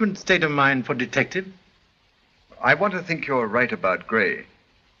 Frequent state of mind for detective. I want to think you're right about Gray,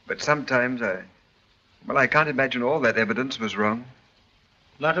 but sometimes I can't imagine all that evidence was wrong.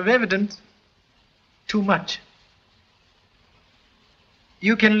 Lot of evidence. Too much.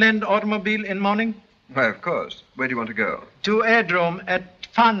 You can lend automobile in morning? Why, of course. Where do you want to go? To airdrome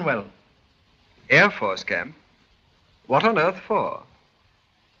at Farnwell. Air Force camp? What on earth for?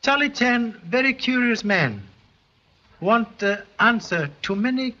 Charlie Chan, very curious man. Want answer to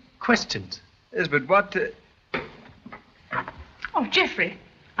many questions. Yes, but what... Oh, Geoffrey,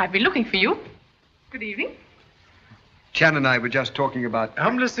 I've been looking for you. Good evening. Chan and I were just talking about...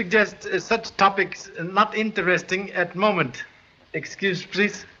 Humbly suggest such topics not interesting at moment. Excuse,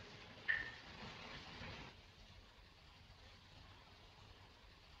 please.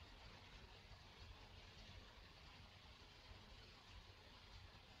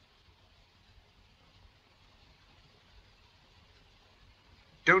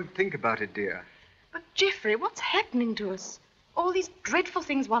 Don't think about it, dear. But, Geoffrey, what's happening to us? All these dreadful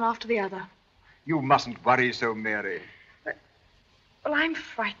things one after the other. You mustn't worry so, Mary. Well, I'm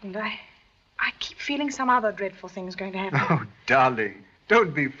frightened. I keep feeling some other dreadful thing's going to happen. Oh, darling,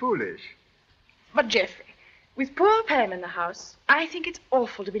 don't be foolish. But, Geoffrey, with poor Pam in the house, I think it's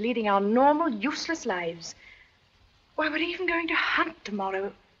awful to be leading our normal, useless lives. Why, we're even going to hunt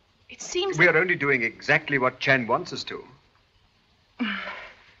tomorrow. It seems We're only doing exactly what Chan wants us to.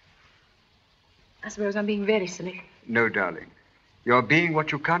 I suppose I'm being very silly. No, darling. You're being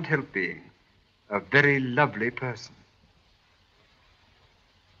what you can't help being. A very lovely person.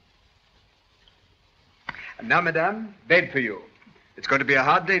 And now, madame, bed for you. It's going to be a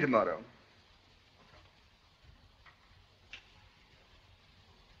hard day tomorrow.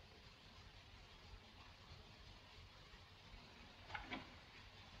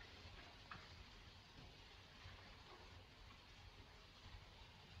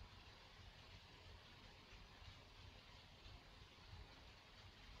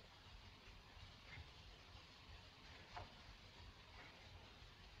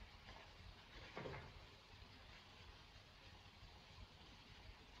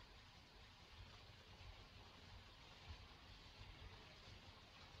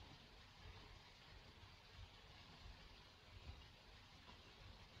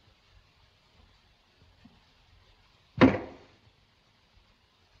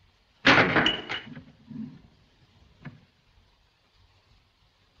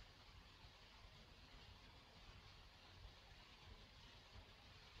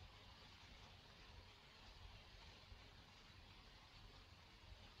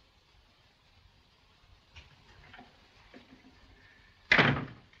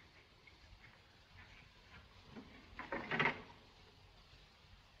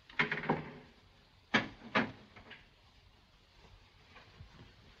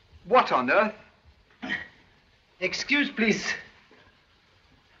 What on earth? Excuse, please.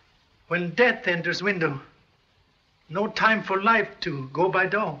 When death enters window, no time for life to go by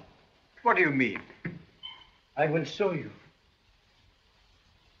door. What do you mean? I will show you.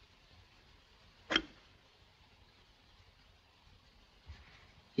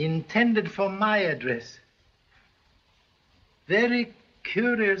 Intended for my address. Very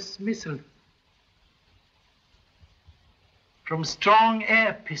curious missile. From strong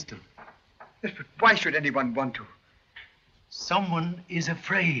air pistol. Yes, but why should anyone want to? Someone is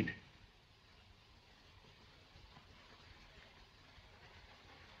afraid.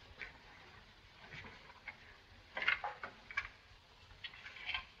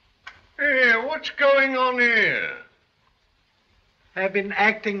 Hey, what's going on here? I've been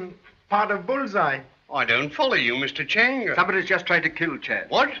acting part of Bullseye. I don't follow you, Mr. Chang. Somebody's just tried to kill Chan.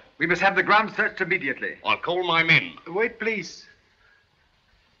 What? We must have the ground searched immediately. I'll call my men. Wait, please.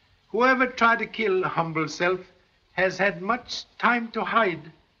 Whoever tried to kill humble self has had much time to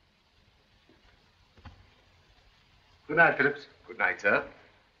hide. Good night, Phillips. Good night, sir.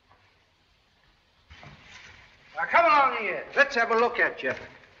 Now, come along here. Let's have a look at you.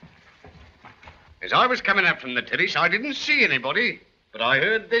 As I was coming up from the terrace, I didn't see anybody, but I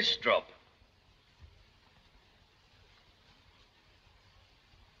heard this drop.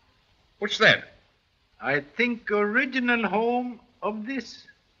 What's that? I think original home of this.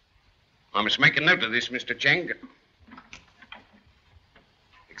 I must make a note of this, Mr. Chang.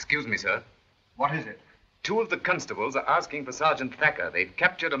 Excuse me, sir. What is it? 2 of the constables are asking for Sergeant Thacker. They've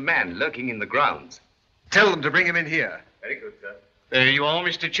captured a man lurking in the grounds. Tell them to bring him in here. Very good, sir. There you are,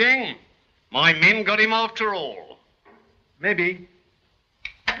 Mr. Chang. My men got him after all. Maybe.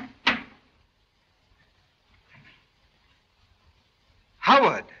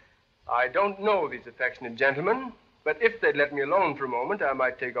 Howard! I don't know these affectionate gentlemen, but if they'd let me alone for a moment, I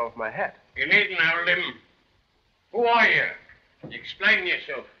might take off my hat. You needn't hold him. Who are you? Explain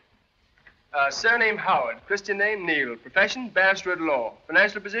yourself. Surname Howard, Christian name Neil, profession barrister at law,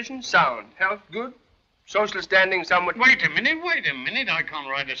 financial position sound, health good, social standing somewhat... Wait a minute. I can't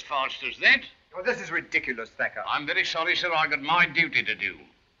ride as fast as that. Oh, this is ridiculous, Thacker. I'm very sorry, sir. I got my duty to do.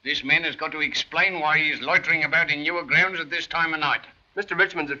 This man has got to explain why he's loitering about in your grounds at this time of night. Mr.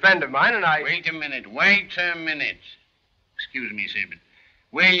 Richmond's a friend of mine, and I... Wait a minute. Excuse me, sir, but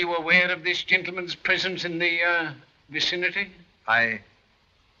were you aware of this gentleman's presence in the, vicinity? I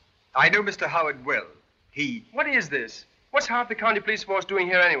know Mr. Howard well. He... What is this? What's half the county police force doing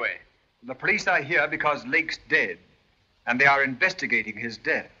here anyway? The police are here because Lake's dead, and they are investigating his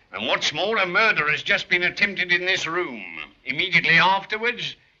death. And what's more, a murder has just been attempted in this room. Immediately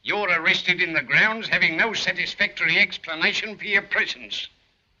afterwards, you're arrested in the grounds, having no satisfactory explanation for your presence.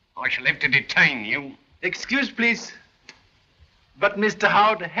 I shall have to detain you. Excuse, please. But Mr.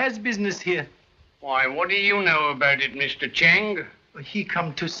 Howard has business here. Why, what do you know about it, Mr. Chang? He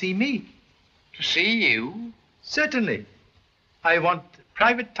come to see me. To see you? Certainly. I want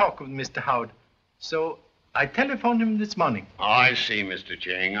private talk with Mr. Howard. So I telephoned him this morning. I see, Mr.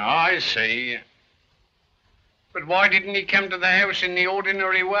 Chang. I see. But why didn't he come to the house in the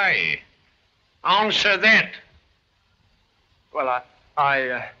ordinary way? Answer that. Well,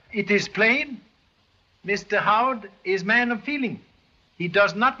 It is plain. Mr. Howard is man of feeling. He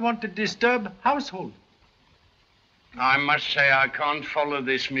does not want to disturb household. I must say I can't follow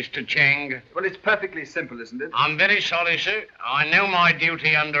this, Mr. Chang. Well, it's perfectly simple, isn't it? I'm very sorry, sir. I know my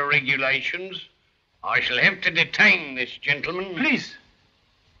duty under regulations. I shall have to detain this gentleman. Please,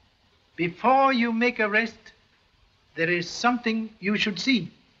 before you make arrest, there is something you should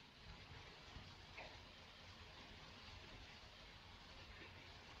see.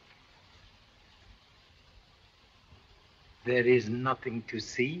 There is nothing to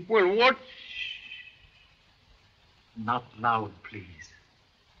see. Well, what? Not loud, please.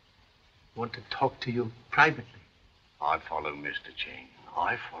 Want to talk to you privately. I follow, Mr. Chang.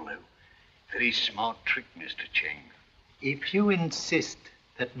 I follow. Very smart trick, Mr. Chang. If you insist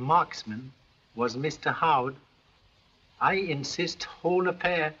that marksman was Mr. Howard, I insist whole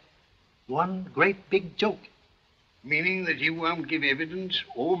affair one great big joke. Meaning that you won't give evidence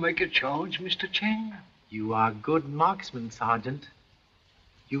or make a charge, Mr. Chang? You are good marksman, Sergeant.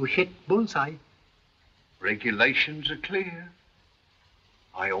 You hit bullseye. Regulations are clear.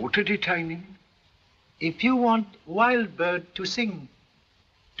 I ought to detain him. If you want Wild Bird to sing,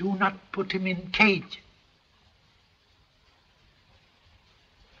 do not put him in cage.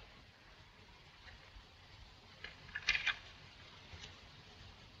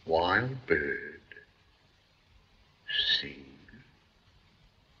 Wild bird, sing,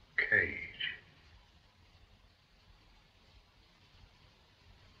 cage.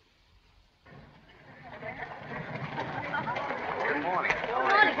 Good morning,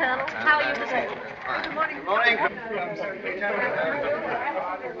 Colonel. How are you today? Good morning. Good morning.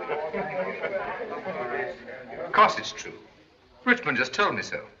 Of course it's true. Richmond just told me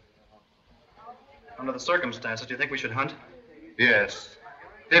so. Under the circumstances, do you think we should hunt? Yes.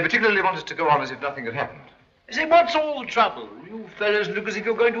 They particularly want us to go on as if nothing had happened. Say, what's all the trouble? You fellows look as if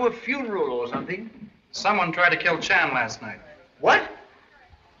you're going to a funeral or something. Someone tried to kill Chan last night. What?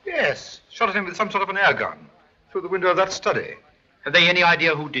 Yes. Shot at him with some sort of an air gun through the window of that study. Have they any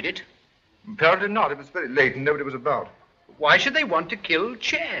idea who did it? Apparently not. It was very late and nobody was about. Why should they want to kill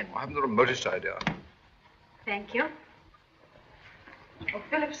Chan? I haven't the remotest idea. Thank you. Oh,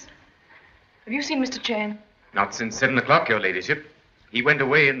 Phillips, have you seen Mr. Chan? Not since 7 o'clock, Your Ladyship. He went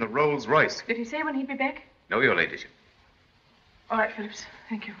away in the Rolls Royce. Did he say when he'd be back? No, Your Ladyship. All right, Phillips.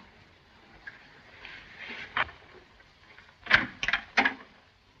 Thank you.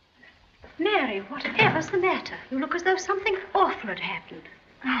 Mary, whatever's the matter? You look as though something awful had happened.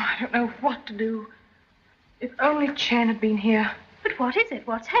 Oh, I don't know what to do. If only Chan had been here. But what is it?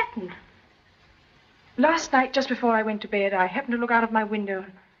 What's happened? Last night, just before I went to bed, I happened to look out of my window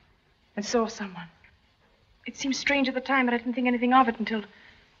and saw someone. It seemed strange at the time, but I didn't think anything of it until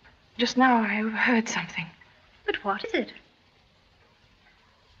just now I overheard something. But what is it?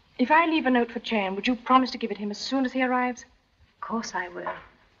 If I leave a note for Chan, would you promise to give it him as soon as he arrives? Of course I will.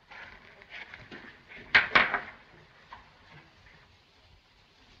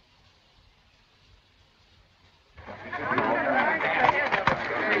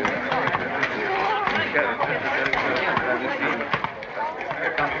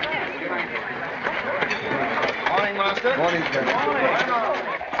 Morning, Master. Morning,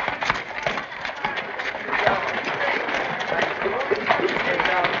 Colonel.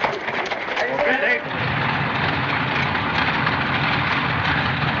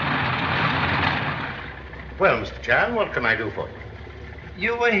 Well, Mr. Chan, what can I do for you?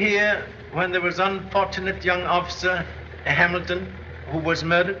 You were here when there was unfortunate young officer Hamilton who was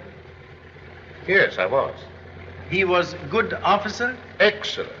murdered? Yes, I was. He was good officer?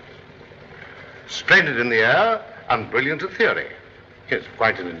 Excellent. Splendid in the air and brilliant at theory. He's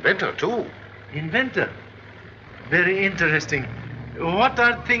quite an inventor, too. Inventor? Very interesting. What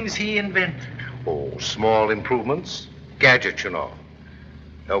are things he invents? Oh, small improvements. Gadgets, you know.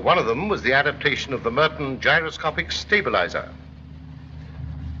 One of them was the adaptation of the Merton gyroscopic stabilizer.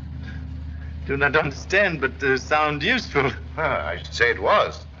 Do not understand, but sound useful. I should say it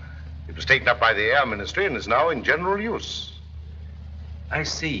was. It was taken up by the Air Ministry and is now in general use. I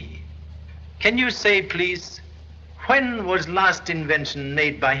see. Can you say, please, when was last invention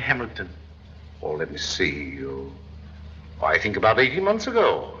made by Hamilton? Oh, let me see. I think about 18 months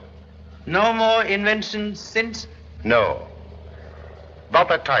ago. No more inventions since? No. About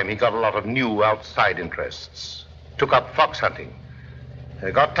that time, he got a lot of new outside interests. Took up fox hunting.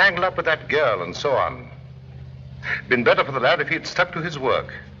 Got tangled up with that girl and so on. Been better for the lad if he'd stuck to his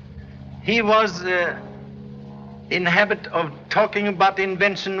work. He was in habit of talking about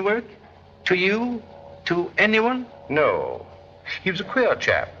invention work to you to anyone? No. He was a queer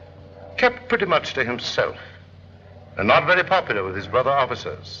chap. Kept pretty much to himself. And not very popular with his brother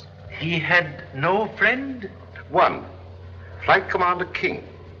officers. He had no friend? One. Flight Commander King.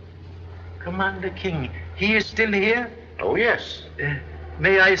 Commander King. He is still here? Oh, yes.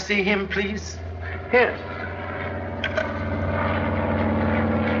 May I see him, please? Yes.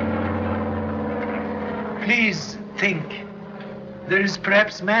 Please think. There is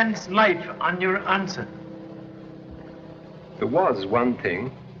perhaps man's life on your answer. There was one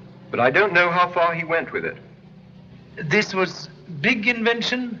thing, but I don't know how far he went with it. This was big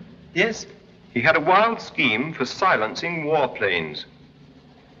invention, yes? He had a wild scheme for silencing warplanes.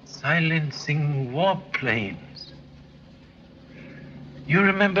 Silencing warplanes. You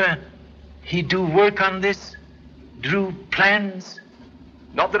remember he do work on this? Drew plans?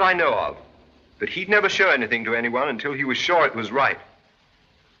 Not that I know of, but he'd never show anything to anyone until he was sure it was right.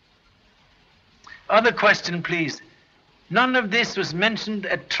 Other question, please. None of this was mentioned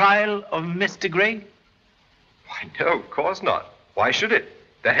at trial of Mr. Gray? Why, no, of course not. Why should it?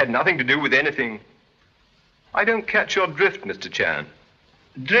 That had nothing to do with anything. I don't catch your drift, Mr. Chan.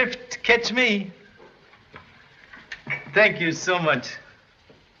 Drift catch me? Thank you so much.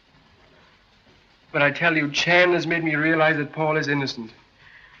 But I tell you, Chan has made me realize that Paul is innocent.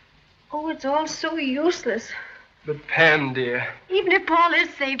 Oh, it's all so useless. But Pam, dear. Even if Paul is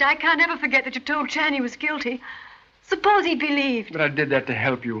saved, I can't ever forget that you told Chan he was guilty. Suppose he believed. But I did that to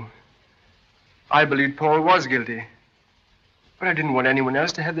help you. I believed Paul was guilty. But I didn't want anyone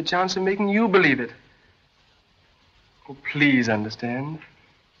else to have the chance of making you believe it. Oh, please understand.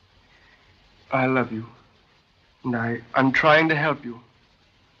 I love you. And I'm trying to help you.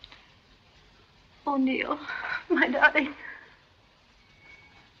 Oh, Neil, my darling.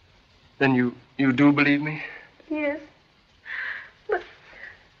 Then you do believe me? Yes. But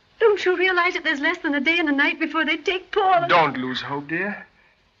don't you realize that there's less than a day and a night before they take Paul? Don't lose hope, dear.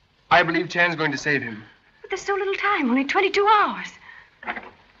 I believe Chan's going to save him. But there's so little time, only 22 hours.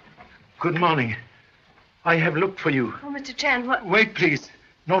 Good morning. I have looked for you. Oh, Mr. Chan, what? Wait, please.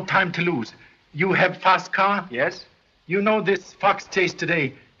 No time to lose. You have fast car? Yes. You know this fox chase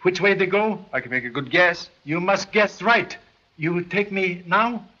today. Which way they go? I can make a good guess. You must guess right. You take me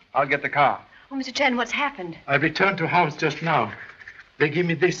now? I'll get the car. Oh, Mr. Chan, what's happened? I returned to house just now. They give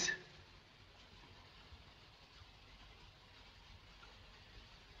me this.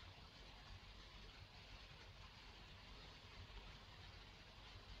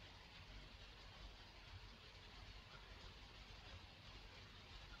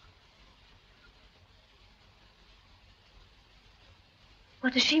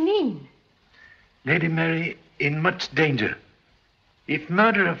 What does she mean? Lady Mary in much danger. If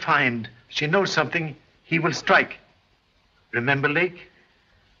murderer find she knows something, he will strike. Remember Lake?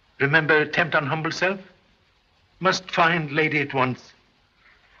 Remember attempt on humble self? Must find lady at once.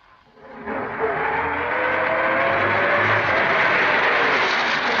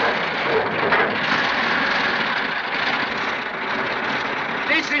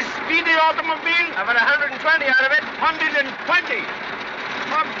 This is speedy automobile. I've got 120 out of it. 120.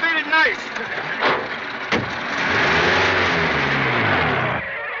 Oh, very nice.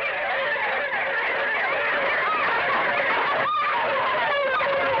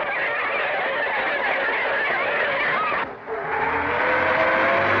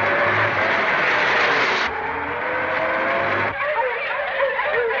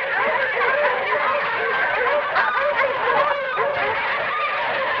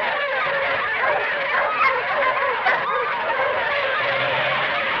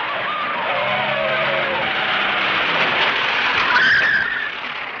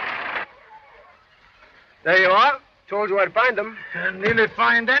 There you are. Told you I'd find them. Nearly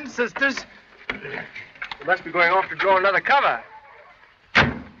find ancestors. They must be going off to draw another cover.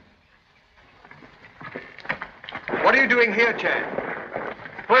 What are you doing here, Chan?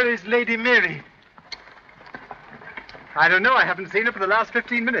 Where is Lady Mary? I don't know. I haven't seen her for the last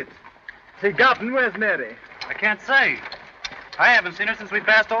 15 minutes. Say, Garton, where's Mary? I can't say. I haven't seen her since we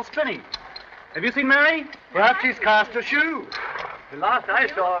passed Old Spinney. Have you seen Mary? Perhaps she's cast a shoe. The last I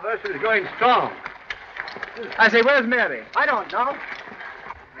saw of her, she was going strong. I say, where's Mary? I don't know.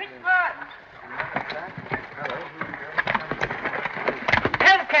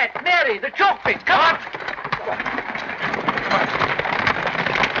 Hellcat, Mary, the chalk pit, come on!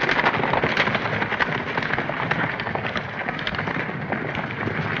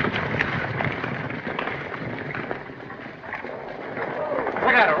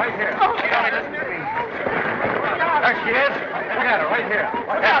 Look at her right here. Oh. Hey, listen to me. There she is. Look at her right here.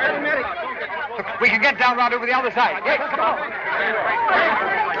 Look at her, Mary. We can get down right over the other side. Yes, come on.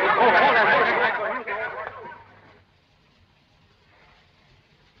 Oh, hold on.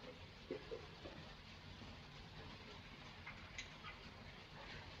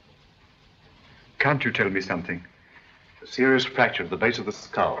 Can't you tell me something? A serious fracture at the base of the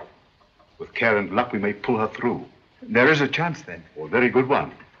skull. With care and luck, we may pull her through. There is a chance, then. Oh, a very good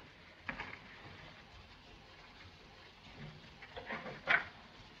one.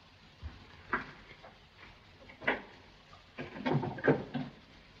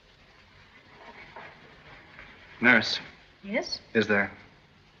 Nurse, Yes? is there?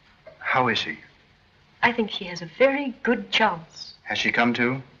 How is she? I think she has a very good chance. Has she come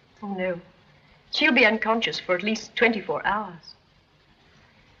to? Oh, no. She'll be unconscious for at least 24 hours.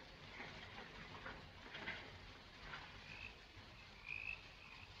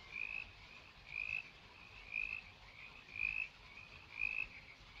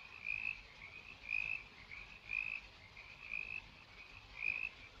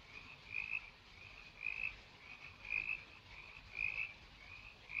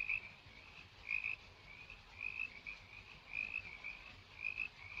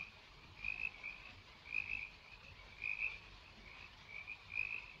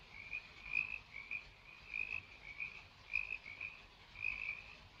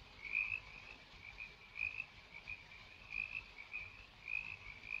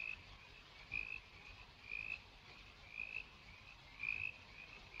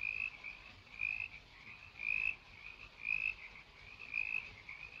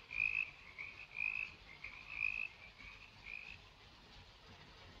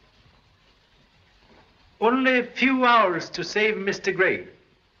 Only a few hours to save Mr. Gray.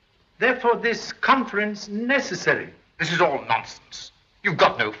 Therefore, this conference necessary. This is all nonsense. You've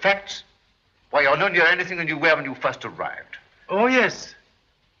got no facts. Why, you're no near anything than you were when you first arrived. Oh, yes.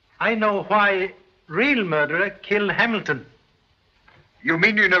 I know why real murderer killed Hamilton. You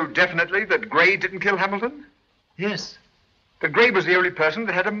mean you know definitely that Gray didn't kill Hamilton? Yes. That Gray was the only person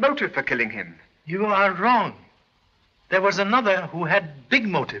that had a motive for killing him. You are wrong. There was another who had big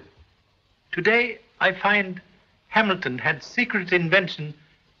motive. Today, I find Hamilton had secret invention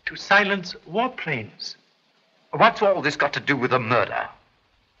to silence warplanes. What's all this got to do with a murder?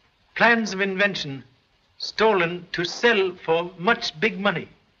 Plans of invention stolen to sell for much big money.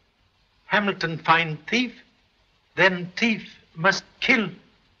 Hamilton find thief, then thief must kill.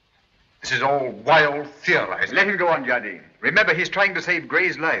 This is all wild theorizing. Let him go on, Jardine. Remember, he's trying to save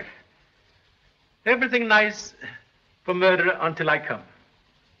Gray's life. Everything nice for murder until I come.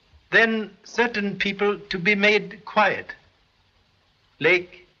 Then certain people to be made quiet.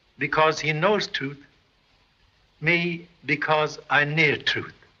 Lake, because he knows truth. Me, because I near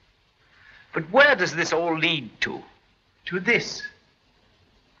truth. But where does this all lead to? To this.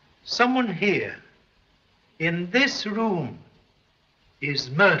 Someone here, in this room, is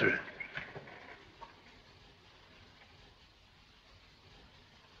murderer.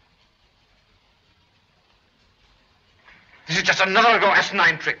 This is just another of your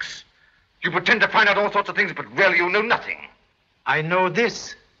asinine tricks. You pretend to find out all sorts of things, but really you know nothing. I know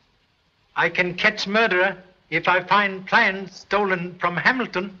this. I can catch murderer if I find plans stolen from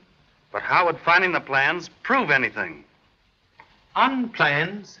Hamilton. But how would finding the plans prove anything? On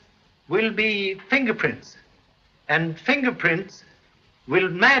plans will be fingerprints, and fingerprints will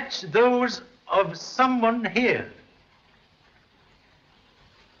match those of someone here.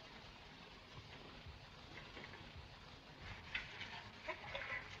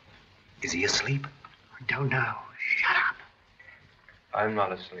 Is he asleep? I don't know. Shut up. I'm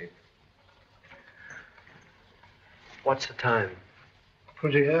not asleep. What's the time?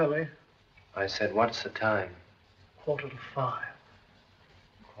 Pretty early. I said, what's the time? 5:15.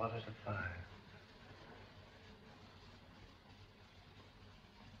 5:45.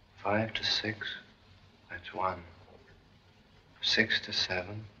 5 to 6, that's 1. 6 to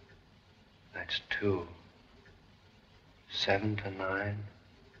 7, that's 2. 7 to 9.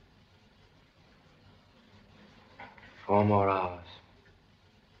 4 more hours.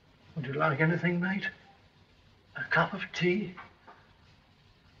 Would you like anything, mate? A cup of tea?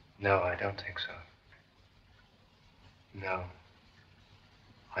 No, I don't think so. No.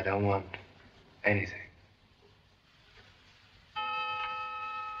 I don't want anything.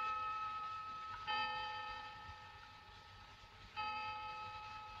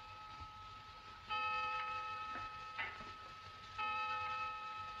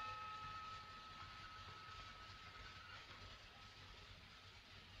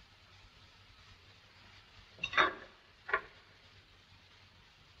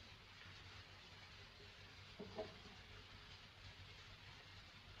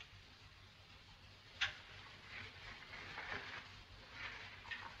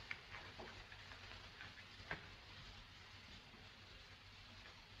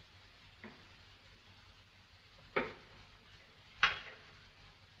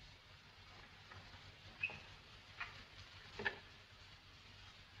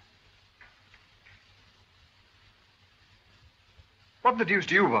 What the deuce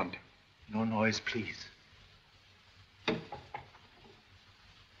do you want? No noise, please.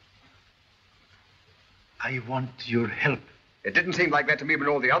 I want your help. It didn't seem like that to me when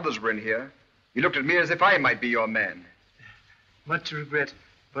all the others were in here. You looked at me as if I might be your man. Much regret,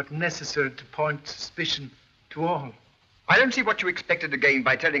 but necessary to point suspicion to all. I don't see what you expected to gain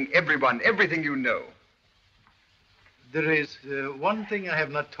by telling everyone everything you know. There is one thing I have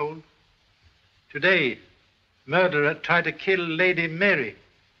not told. Today, murderer tried to kill Lady Mary.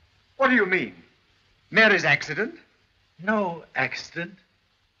 What do you mean? Mary's accident? No accident.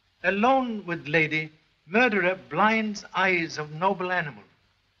 Alone with lady, murderer blinds eyes of noble animal.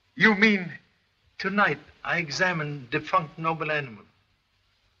 You mean? Tonight, I examined defunct noble animal.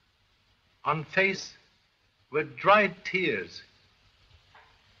 On face were dried tears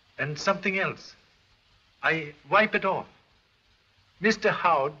and something else. I wipe it off. Mr.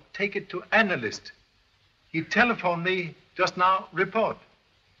 Howard take it to analyst. He telephoned me just now, report.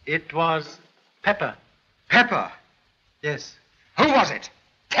 It was pepper. Pepper? Yes. Who was it?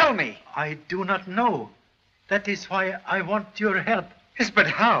 Tell me. I do not know. That is why I want your help. Yes, but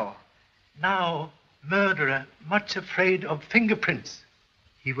how? Now, murderer, much afraid of fingerprints.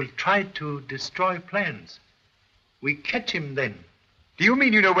 He will try to destroy plans. We catch him then. Do you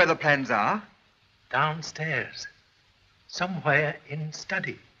mean you know where the plans are? Downstairs. Somewhere in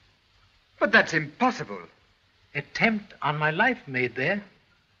study. But that's impossible. Attempt on my life made there.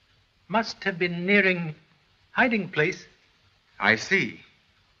 Must have been nearing hiding place. I see.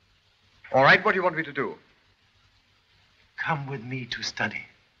 All right, what do you want me to do? Come with me to study.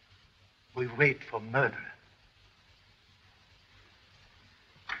 We wait for murder.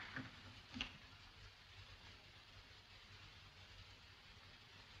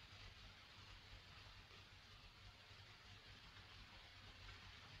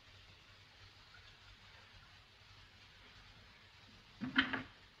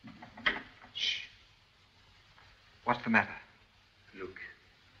 Shh. What's the matter? Look.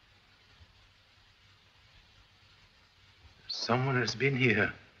 Someone has been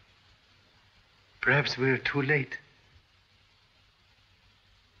here. Perhaps we're too late.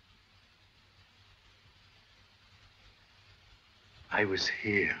 I was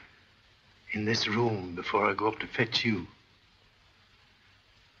here, in this room, before I go up to fetch you.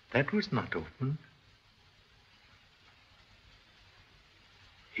 That was not open.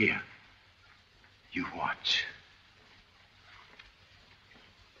 Here, you watch.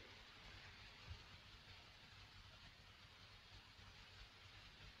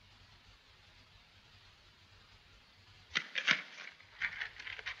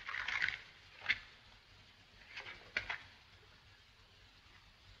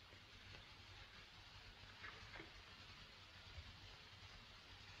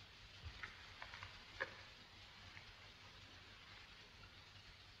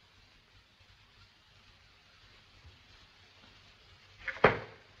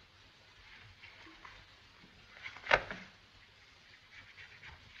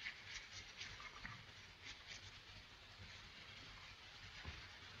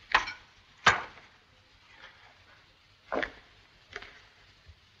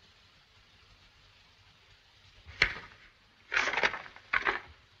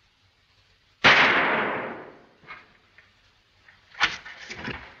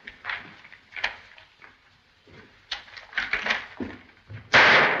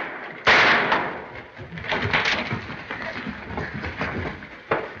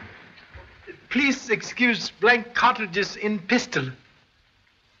 Please excuse blank cartridges in pistol. Stand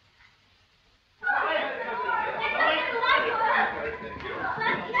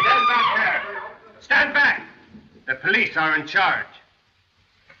back there. Stand back. The police are in charge.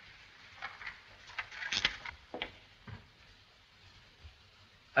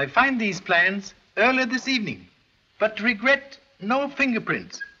 I find these plans early this evening, but regret no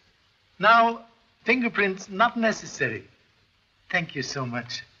fingerprints. Now, fingerprints not necessary. Thank you so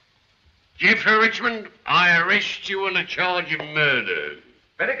much. Geoffrey Richmond, I arrest you on a charge of murder.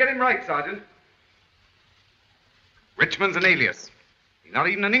 Better get him right, Sergeant. Richmond's an alias. He's not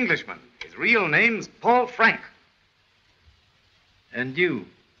even an Englishman. His real name's Paul Frank. And you?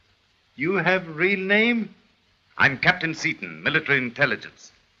 You have real name? I'm Captain Seaton, military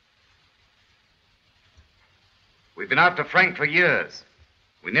intelligence. We've been after Frank for years.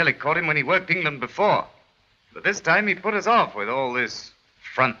 We nearly caught him when he worked England before. But this time he put us off with all this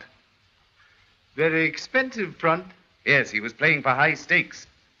front. Very expensive front. Yes, he was playing for high stakes.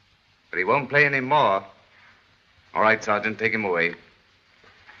 But he won't play anymore. All right, Sergeant, take him away.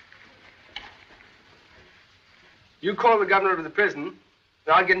 You call the governor of the prison,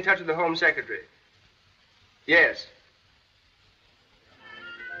 and I'll get in touch with the Home Secretary. Yes.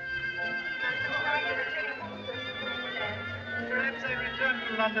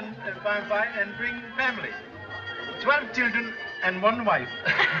 to London by and bring family. 12 children and 1 wife.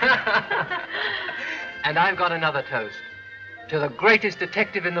 And I've got another toast. To the greatest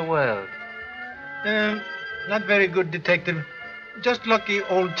detective in the world. Not very good detective. Just lucky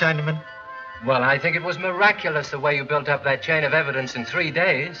old Chinaman. Well, I think it was miraculous the way you built up that chain of evidence in 3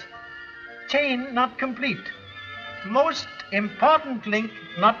 days. Chain not complete. Most important link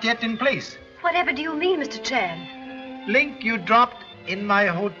not yet in place. Whatever do you mean, Mr. Tran? Link you dropped in my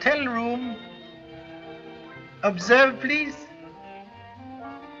hotel room. Observe, please.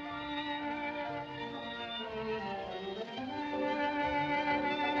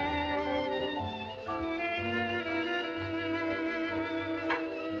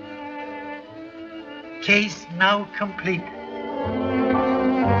 Case now complete.